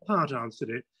 I have part answered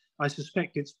it. I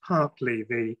suspect it's partly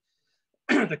the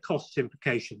the cost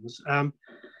implications.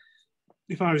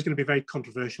 If I was going to be very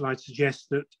controversial, I'd suggest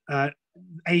that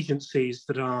agencies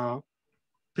that are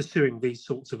pursuing these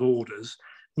sorts of orders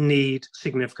need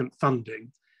significant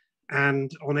funding.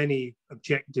 And on any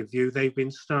objective view, they've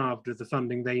been starved of the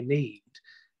funding they need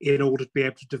in order to be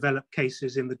able to develop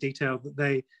cases in the detail that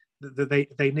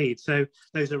they need. So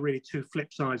those are really two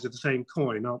flip sides of the same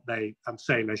coin, aren't they,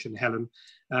 Sailesh and Helen?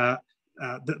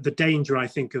 The danger, I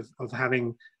think, of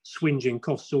having swinging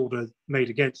costs order made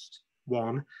against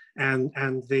one and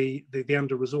the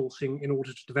under-resourcing in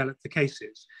order to develop the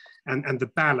cases. And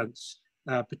the balance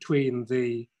between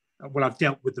the, well, I've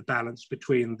dealt with the balance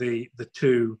between the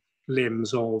two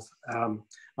limbs of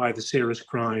either serious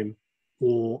crime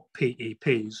or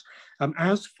PEPs.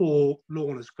 As for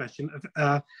Lorna's question,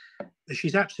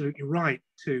 she's absolutely right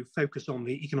to focus on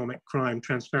the Economic Crime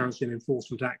Transparency and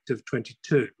Enforcement Act of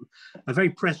 22, a very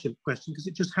prescient question because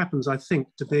it just happens, I think,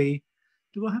 to be,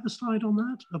 do I have a slide on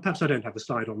that? Or perhaps I don't have a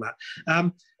slide on that.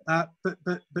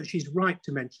 But she's right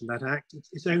to mention that act.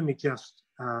 It's only just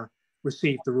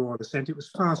received the royal assent. It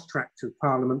was fast-tracked through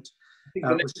Parliament,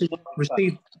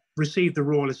 received the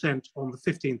royal assent on the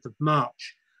 15th of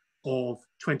March of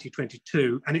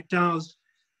 2022, and it does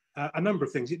a number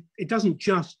of things. It doesn't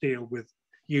just deal with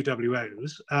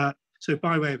UWOs. So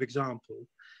by way of example,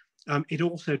 it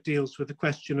also deals with the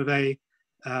question of a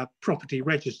property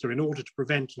register in order to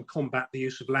prevent and combat the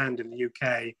use of land in the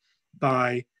UK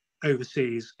by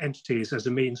overseas entities as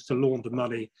a means to launder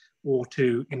money or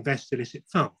to invest illicit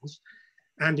funds.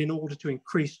 And in order to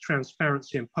increase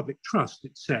transparency and public trust,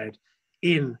 it said,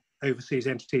 in overseas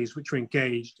entities which are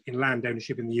engaged in land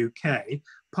ownership in the UK,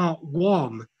 Part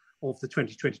 1 of the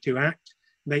 2022 Act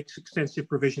makes extensive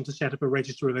provision to set up a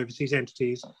register of overseas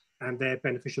entities and their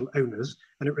beneficial owners,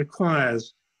 and it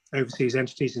requires overseas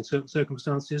entities in certain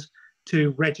circumstances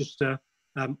to register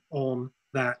on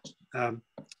that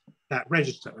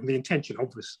register. And the intention,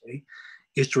 obviously,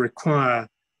 is to require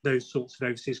those sorts of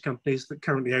overseas companies that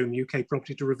currently own UK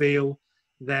property to reveal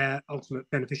their ultimate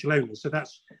beneficial owners. So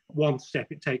that's one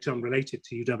step it takes unrelated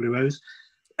to UWOs.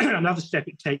 Another step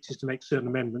it takes is to make certain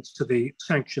amendments to the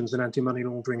Sanctions and Anti-Money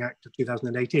Laundering Act of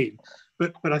 2018.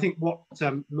 But I think what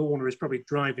Lorna is probably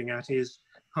driving at is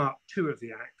Part 2 of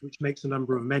the Act, which makes a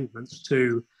number of amendments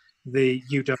to the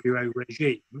UWO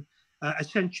regime,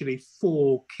 essentially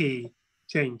 4 key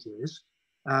changes.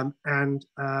 And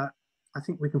I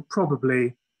think we can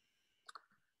probably...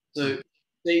 So,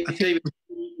 David,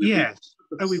 yes.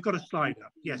 Oh, we've got a slide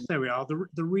up. Yes, there we are.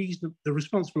 The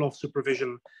responsible officer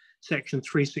provision, section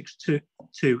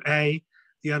 362A,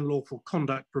 the unlawful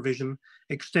conduct provision,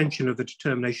 extension of the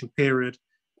determination period,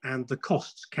 and the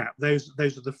costs cap. Those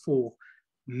are the 4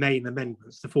 main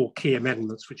amendments, the 4 key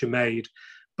amendments which are made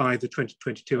by the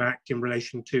 2022 Act in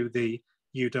relation to the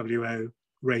UWO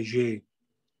regime.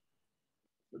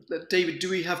 David, do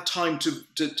we have time to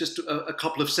just a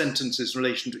couple of sentences in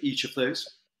relation to each of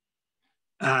those?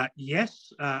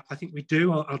 Yes, I think we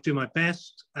do. I'll do my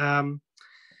best.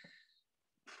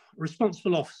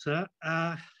 Responsible officer,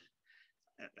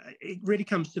 it really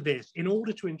comes to this. In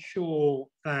order to ensure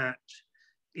that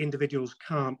individuals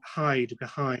can't hide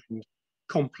behind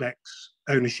complex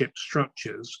ownership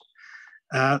structures,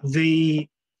 the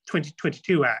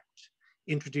 2022 Act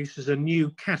introduces a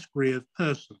new category of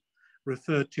person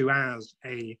referred to as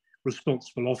a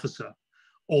responsible officer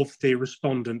of the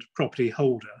respondent property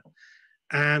holder.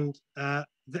 And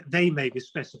they may be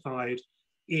specified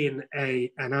in an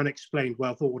unexplained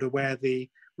wealth order where the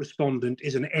respondent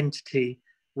is an entity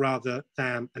rather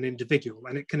than an individual.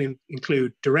 And it can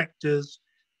include directors,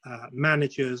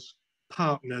 managers,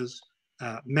 partners,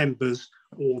 members,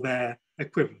 or their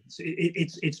equivalents.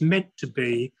 It's meant to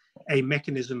be a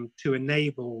mechanism to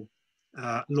enable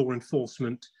law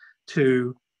enforcement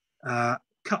to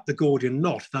cut the Gordian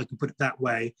knot, if I can put it that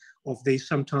way, of these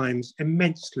sometimes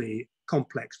immensely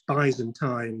complex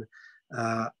Byzantine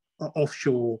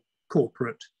offshore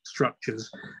corporate structures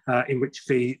in which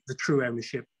the true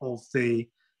ownership of the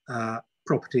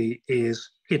property is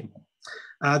hidden.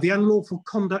 The unlawful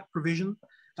conduct provision,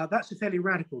 that's a fairly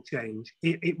radical change.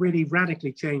 It really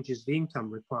radically changes the income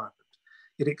requirement.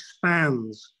 It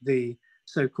expands the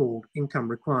so-called income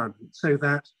requirement so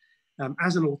that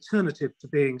as an alternative to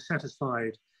being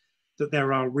satisfied that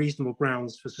there are reasonable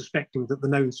grounds for suspecting that the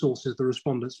known sources of the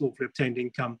respondent's lawfully obtained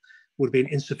income would have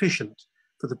been insufficient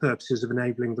for the purposes of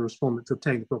enabling the respondent to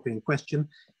obtain the property in question,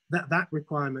 that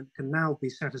requirement can now be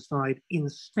satisfied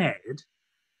instead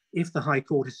if the High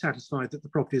Court is satisfied that the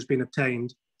property has been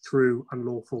obtained through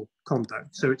unlawful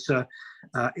conduct. So it's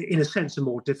in a sense a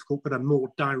more difficult but a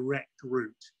more direct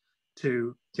route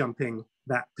to jumping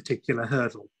that particular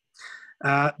hurdle.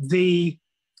 The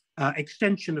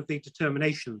extension of the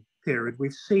determination period,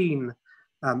 we've seen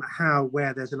how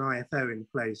where there's an IFO in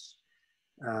place,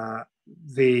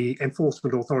 the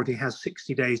enforcement authority has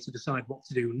 60 days to decide what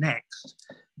to do next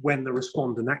when the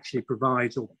respondent actually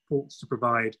provides or purports to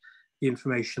provide the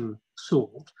information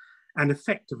sought. And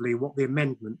effectively what the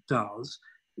amendment does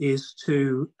is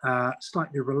to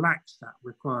slightly relax that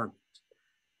requirement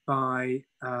by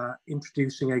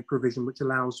introducing a provision which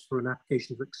allows for an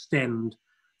application to extend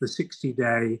the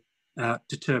 60-day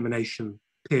determination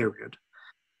period.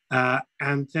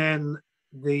 And then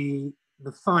the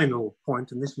final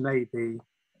point, and this may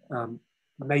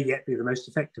yet be the most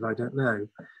effective, I don't know,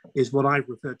 is what I've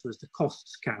referred to as the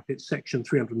costs cap. It's section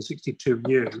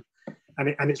 362U,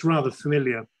 and it's rather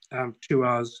familiar to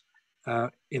us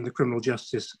in the criminal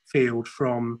justice field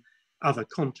from other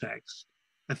contexts.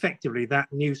 Effectively,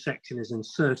 that new section is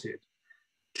inserted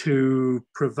to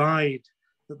provide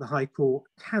that the High Court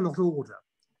cannot order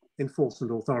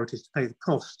enforcement authorities to pay the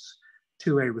costs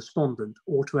to a respondent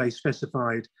or to a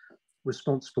specified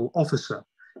responsible officer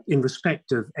in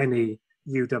respect of any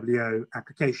UWO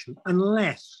application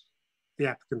unless the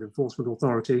applicant enforcement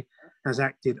authority has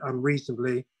acted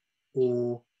unreasonably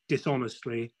or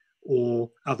dishonestly or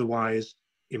otherwise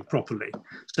improperly.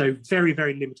 So very,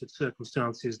 very limited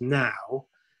circumstances now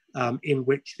in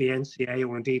which the NCA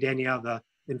or indeed any other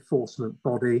enforcement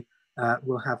body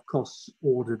will have costs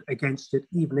ordered against it,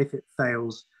 even if it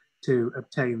fails to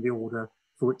obtain the order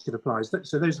for which it applies.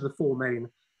 So those are the four main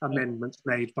amendments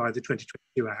made by the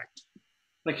 2022 Act.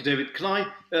 Thank you, David. Can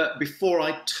I, before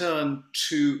I turn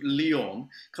to Lyon,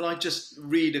 can I just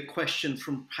read a question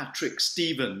from Patrick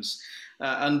Stevens?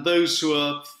 And those who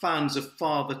are fans of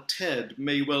Father Ted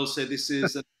may well say this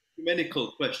is an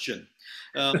ecumenical question.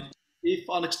 If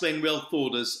unexplained wealth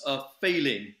orders are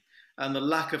failing and the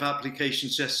lack of application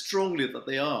suggests strongly that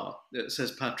they are,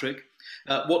 says Patrick,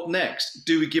 what next?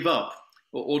 Do we give up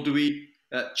or do we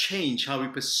change how we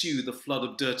pursue the flood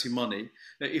of dirty money?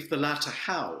 If the latter,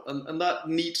 how? And that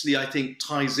neatly, I think,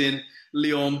 ties in,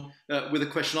 Lyon, with a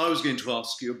question I was going to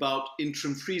ask you about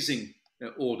interim freezing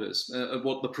orders,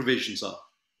 what the provisions are.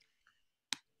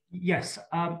 Yes,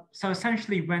 so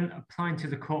essentially when applying to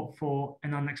the court for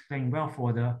an unexplained wealth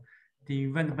order, the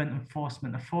relevant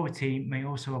enforcement authority may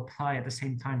also apply at the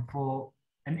same time for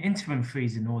an interim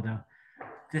freezing order.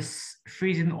 This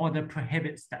freezing order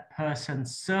prohibits that person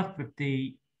served with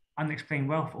the unexplained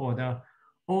wealth order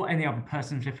or any other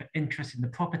persons with an interest in the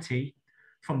property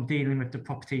from dealing with the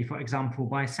property, for example,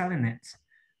 by selling it.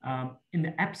 In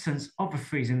the absence of a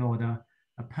freezing order,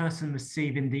 a person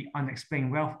receiving the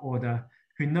unexplained wealth order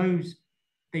who knows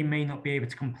they may not be able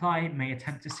to comply may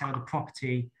attempt to sell the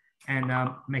property and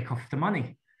make off the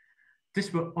money.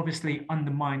 This will obviously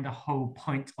undermine the whole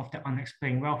point of the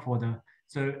unexplained wealth order.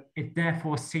 So it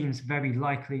therefore seems very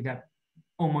likely that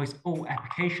almost all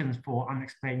applications for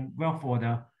unexplained wealth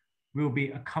order will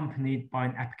be accompanied by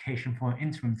an application for an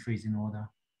interim freezing order.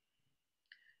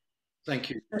 Thank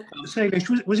you.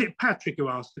 Sailesh, was it Patrick who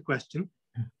asked the question?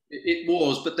 It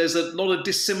was, but there's not a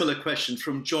dissimilar question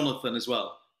from Jonathan as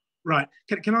well. Right.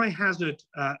 Can I hazard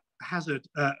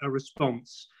a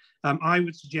response? I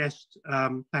would suggest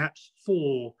perhaps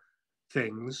four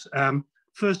things.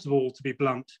 First of all, to be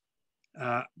blunt,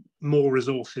 more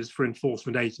resources for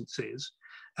enforcement agencies.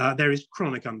 There is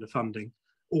chronic underfunding.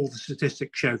 All the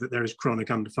statistics show that there is chronic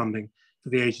underfunding for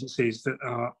the agencies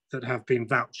that have been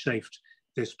vouchsafed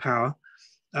this power.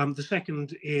 The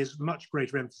second is much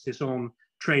greater emphasis on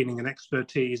training and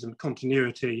expertise and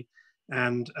continuity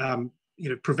and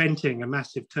preventing a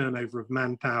massive turnover of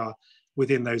manpower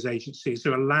within those agencies,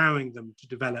 so allowing them to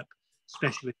develop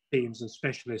specialist teams and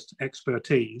specialist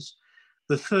expertise.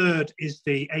 The third is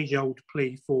the age-old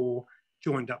plea for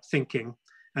joined-up thinking,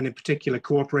 and in particular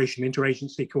cooperation,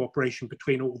 interagency cooperation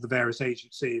between all the various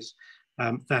agencies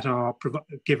that are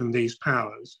given these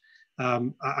powers.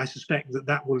 I suspect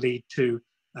that will lead to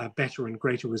better and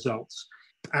greater results.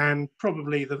 And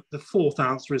probably the fourth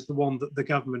answer is the one that the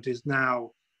government is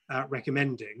now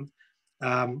recommending,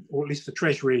 or at least the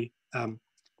Treasury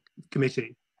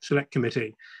Committee, Select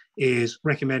Committee, is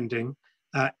recommending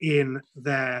in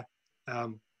their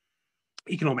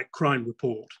economic crime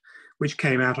report, which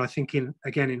came out, I think,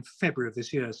 again in February of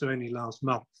this year, so only last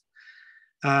month.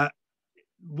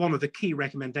 One of the key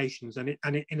recommendations, and it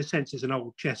in a sense is an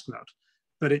old chestnut,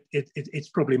 but it's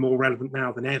probably more relevant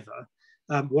now than ever.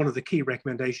 One of the key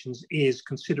recommendations is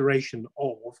consideration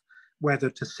of whether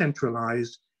to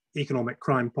centralise economic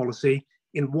crime policy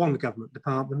in one government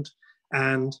department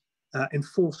and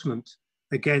enforcement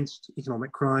against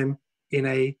economic crime in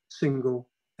a single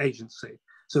agency.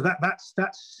 So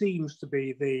that seems to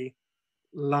be the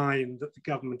line that the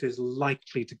government is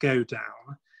likely to go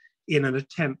down in an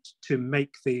attempt to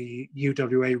make the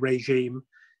UWA regime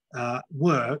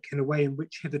work in a way in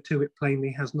which hitherto it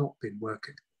plainly has not been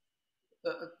working.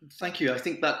 Thank you. I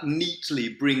think that neatly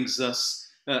brings us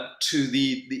to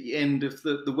the end of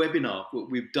the webinar.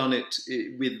 We've done it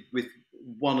with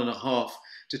 1.5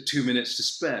 to 2 minutes to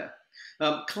spare.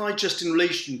 Can I just, in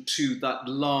relation to that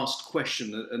last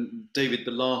question, and David,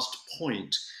 the last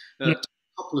point, a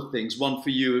couple of things, one for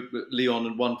you, Lyon,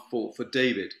 and one for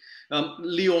David.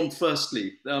 Lyon,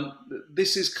 firstly,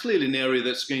 this is clearly an area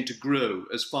that's going to grow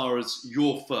as far as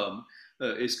your firm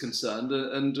is concerned,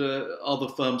 and other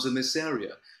firms in this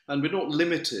area. And we're not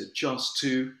limited just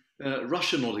to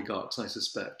Russian oligarchs, I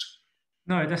suspect.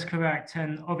 No, that's correct.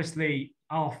 And obviously,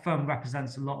 our firm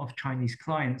represents a lot of Chinese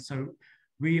clients. So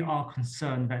we are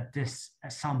concerned that this,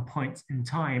 at some point in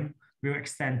time, will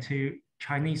extend to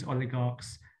Chinese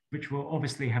oligarchs, which will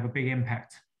obviously have a big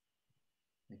impact.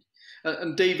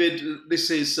 And David, this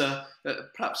is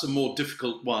perhaps a more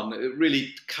difficult one,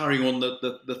 really carrying on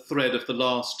the thread of the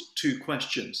last two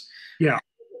questions. Yeah.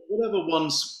 Whatever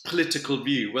one's political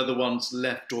view, whether one's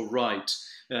left or right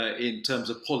in terms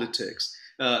of politics,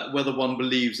 whether one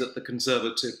believes that the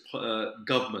Conservative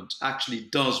government actually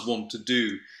does want to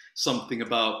do something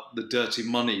about the dirty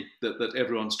money that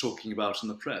everyone's talking about in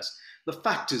the press, the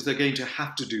fact is they're going to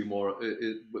have to do more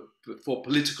for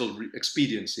political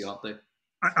expediency, aren't they?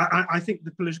 I think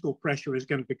the political pressure is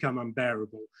going to become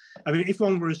unbearable. I mean, if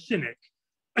one were a cynic,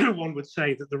 one would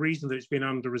say that the reason that it's been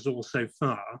under-resourced so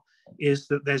far is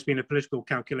that there's been a political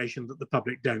calculation that the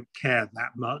public don't care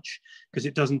that much because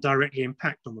it doesn't directly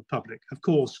impact on the public. Of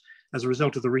course, as a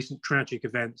result of the recent tragic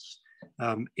events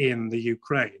in the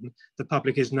Ukraine, the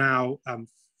public is now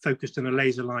focused in a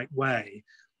laser-like way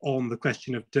on the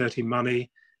question of dirty money,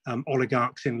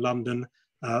 oligarchs in London,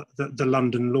 the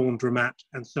London laundromat,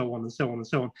 and so on and so on and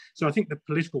so on. So I think the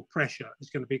political pressure is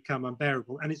going to become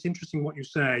unbearable. And it's interesting what you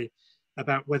say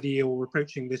about whether you're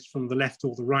approaching this from the left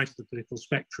or the right of the political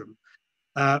spectrum.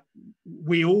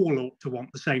 We all ought to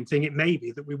want the same thing. It may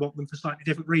be that we want them for slightly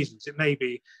different reasons. It may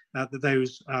be that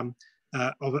those of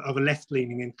a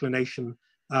left-leaning inclination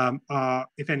are,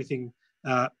 if anything,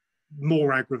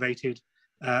 more aggravated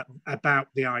about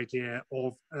the idea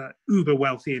of uber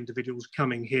wealthy individuals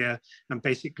coming here and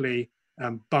basically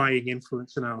buying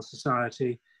influence in our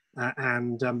society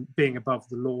and being above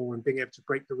the law and being able to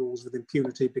break the rules with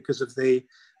impunity because of the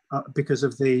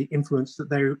influence that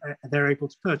they're able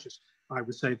to purchase. I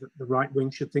would say that the right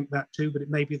wing should think that too, but it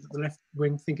may be that the left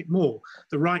wing think it more.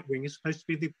 The right wing is supposed to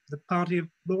be the party of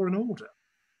law and order.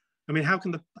 I mean, how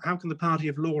can the party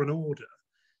of law and order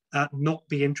not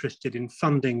be interested in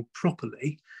funding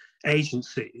properly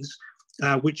agencies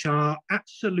which are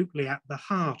absolutely at the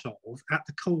heart of, at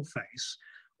the coalface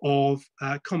of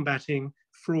combating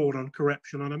fraud and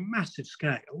corruption on a massive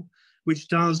scale, which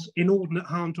does inordinate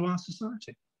harm to our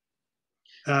society.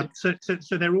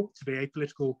 So there ought to be a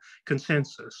political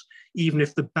consensus, even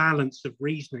if the balance of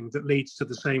reasoning that leads to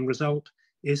the same result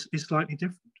is slightly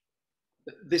different.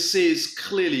 This is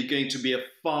clearly going to be a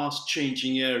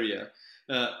fast-changing area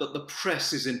that the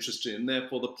press is interested in,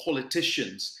 therefore the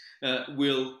politicians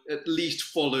will at least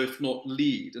follow, if not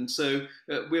lead. And so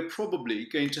we're probably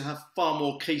going to have far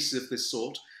more cases of this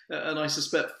sort, and I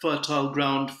suspect fertile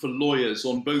ground for lawyers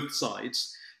on both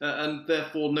sides, and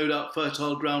therefore no doubt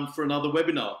fertile ground for another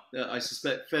webinar, I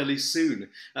suspect fairly soon,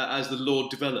 as the law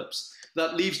develops.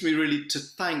 That leaves me really to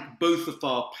thank both of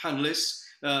our panelists.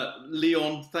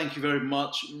 Lyon, thank you very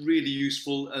much, really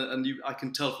useful, and I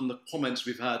can tell from the comments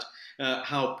we've had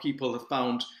how people have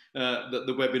found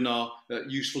the webinar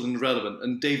useful and relevant.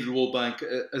 And David Walbank,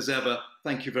 as ever,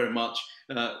 thank you very much.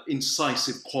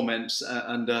 Incisive comments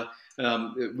and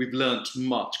we've learnt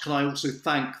much. Can I also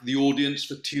thank the audience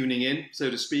for tuning in, so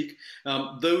to speak?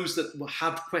 Those that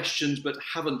have questions but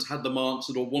haven't had them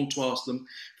answered or want to ask them,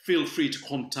 feel free to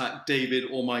contact David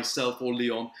or myself or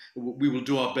Lyon. We will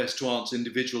do our best to answer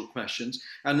individual questions.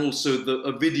 And also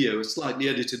a video, a slightly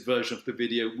edited version of the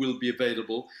video will be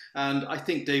available. And I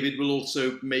think David will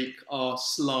also make our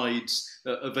slides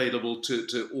available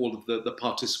to all of the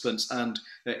participants and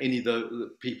any of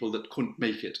the people that couldn't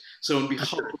make it. So on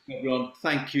behalf of everyone,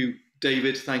 thank you,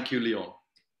 David. Thank you, Lyon.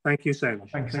 Thank you, Sailesh.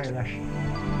 Thanks, Sailesh.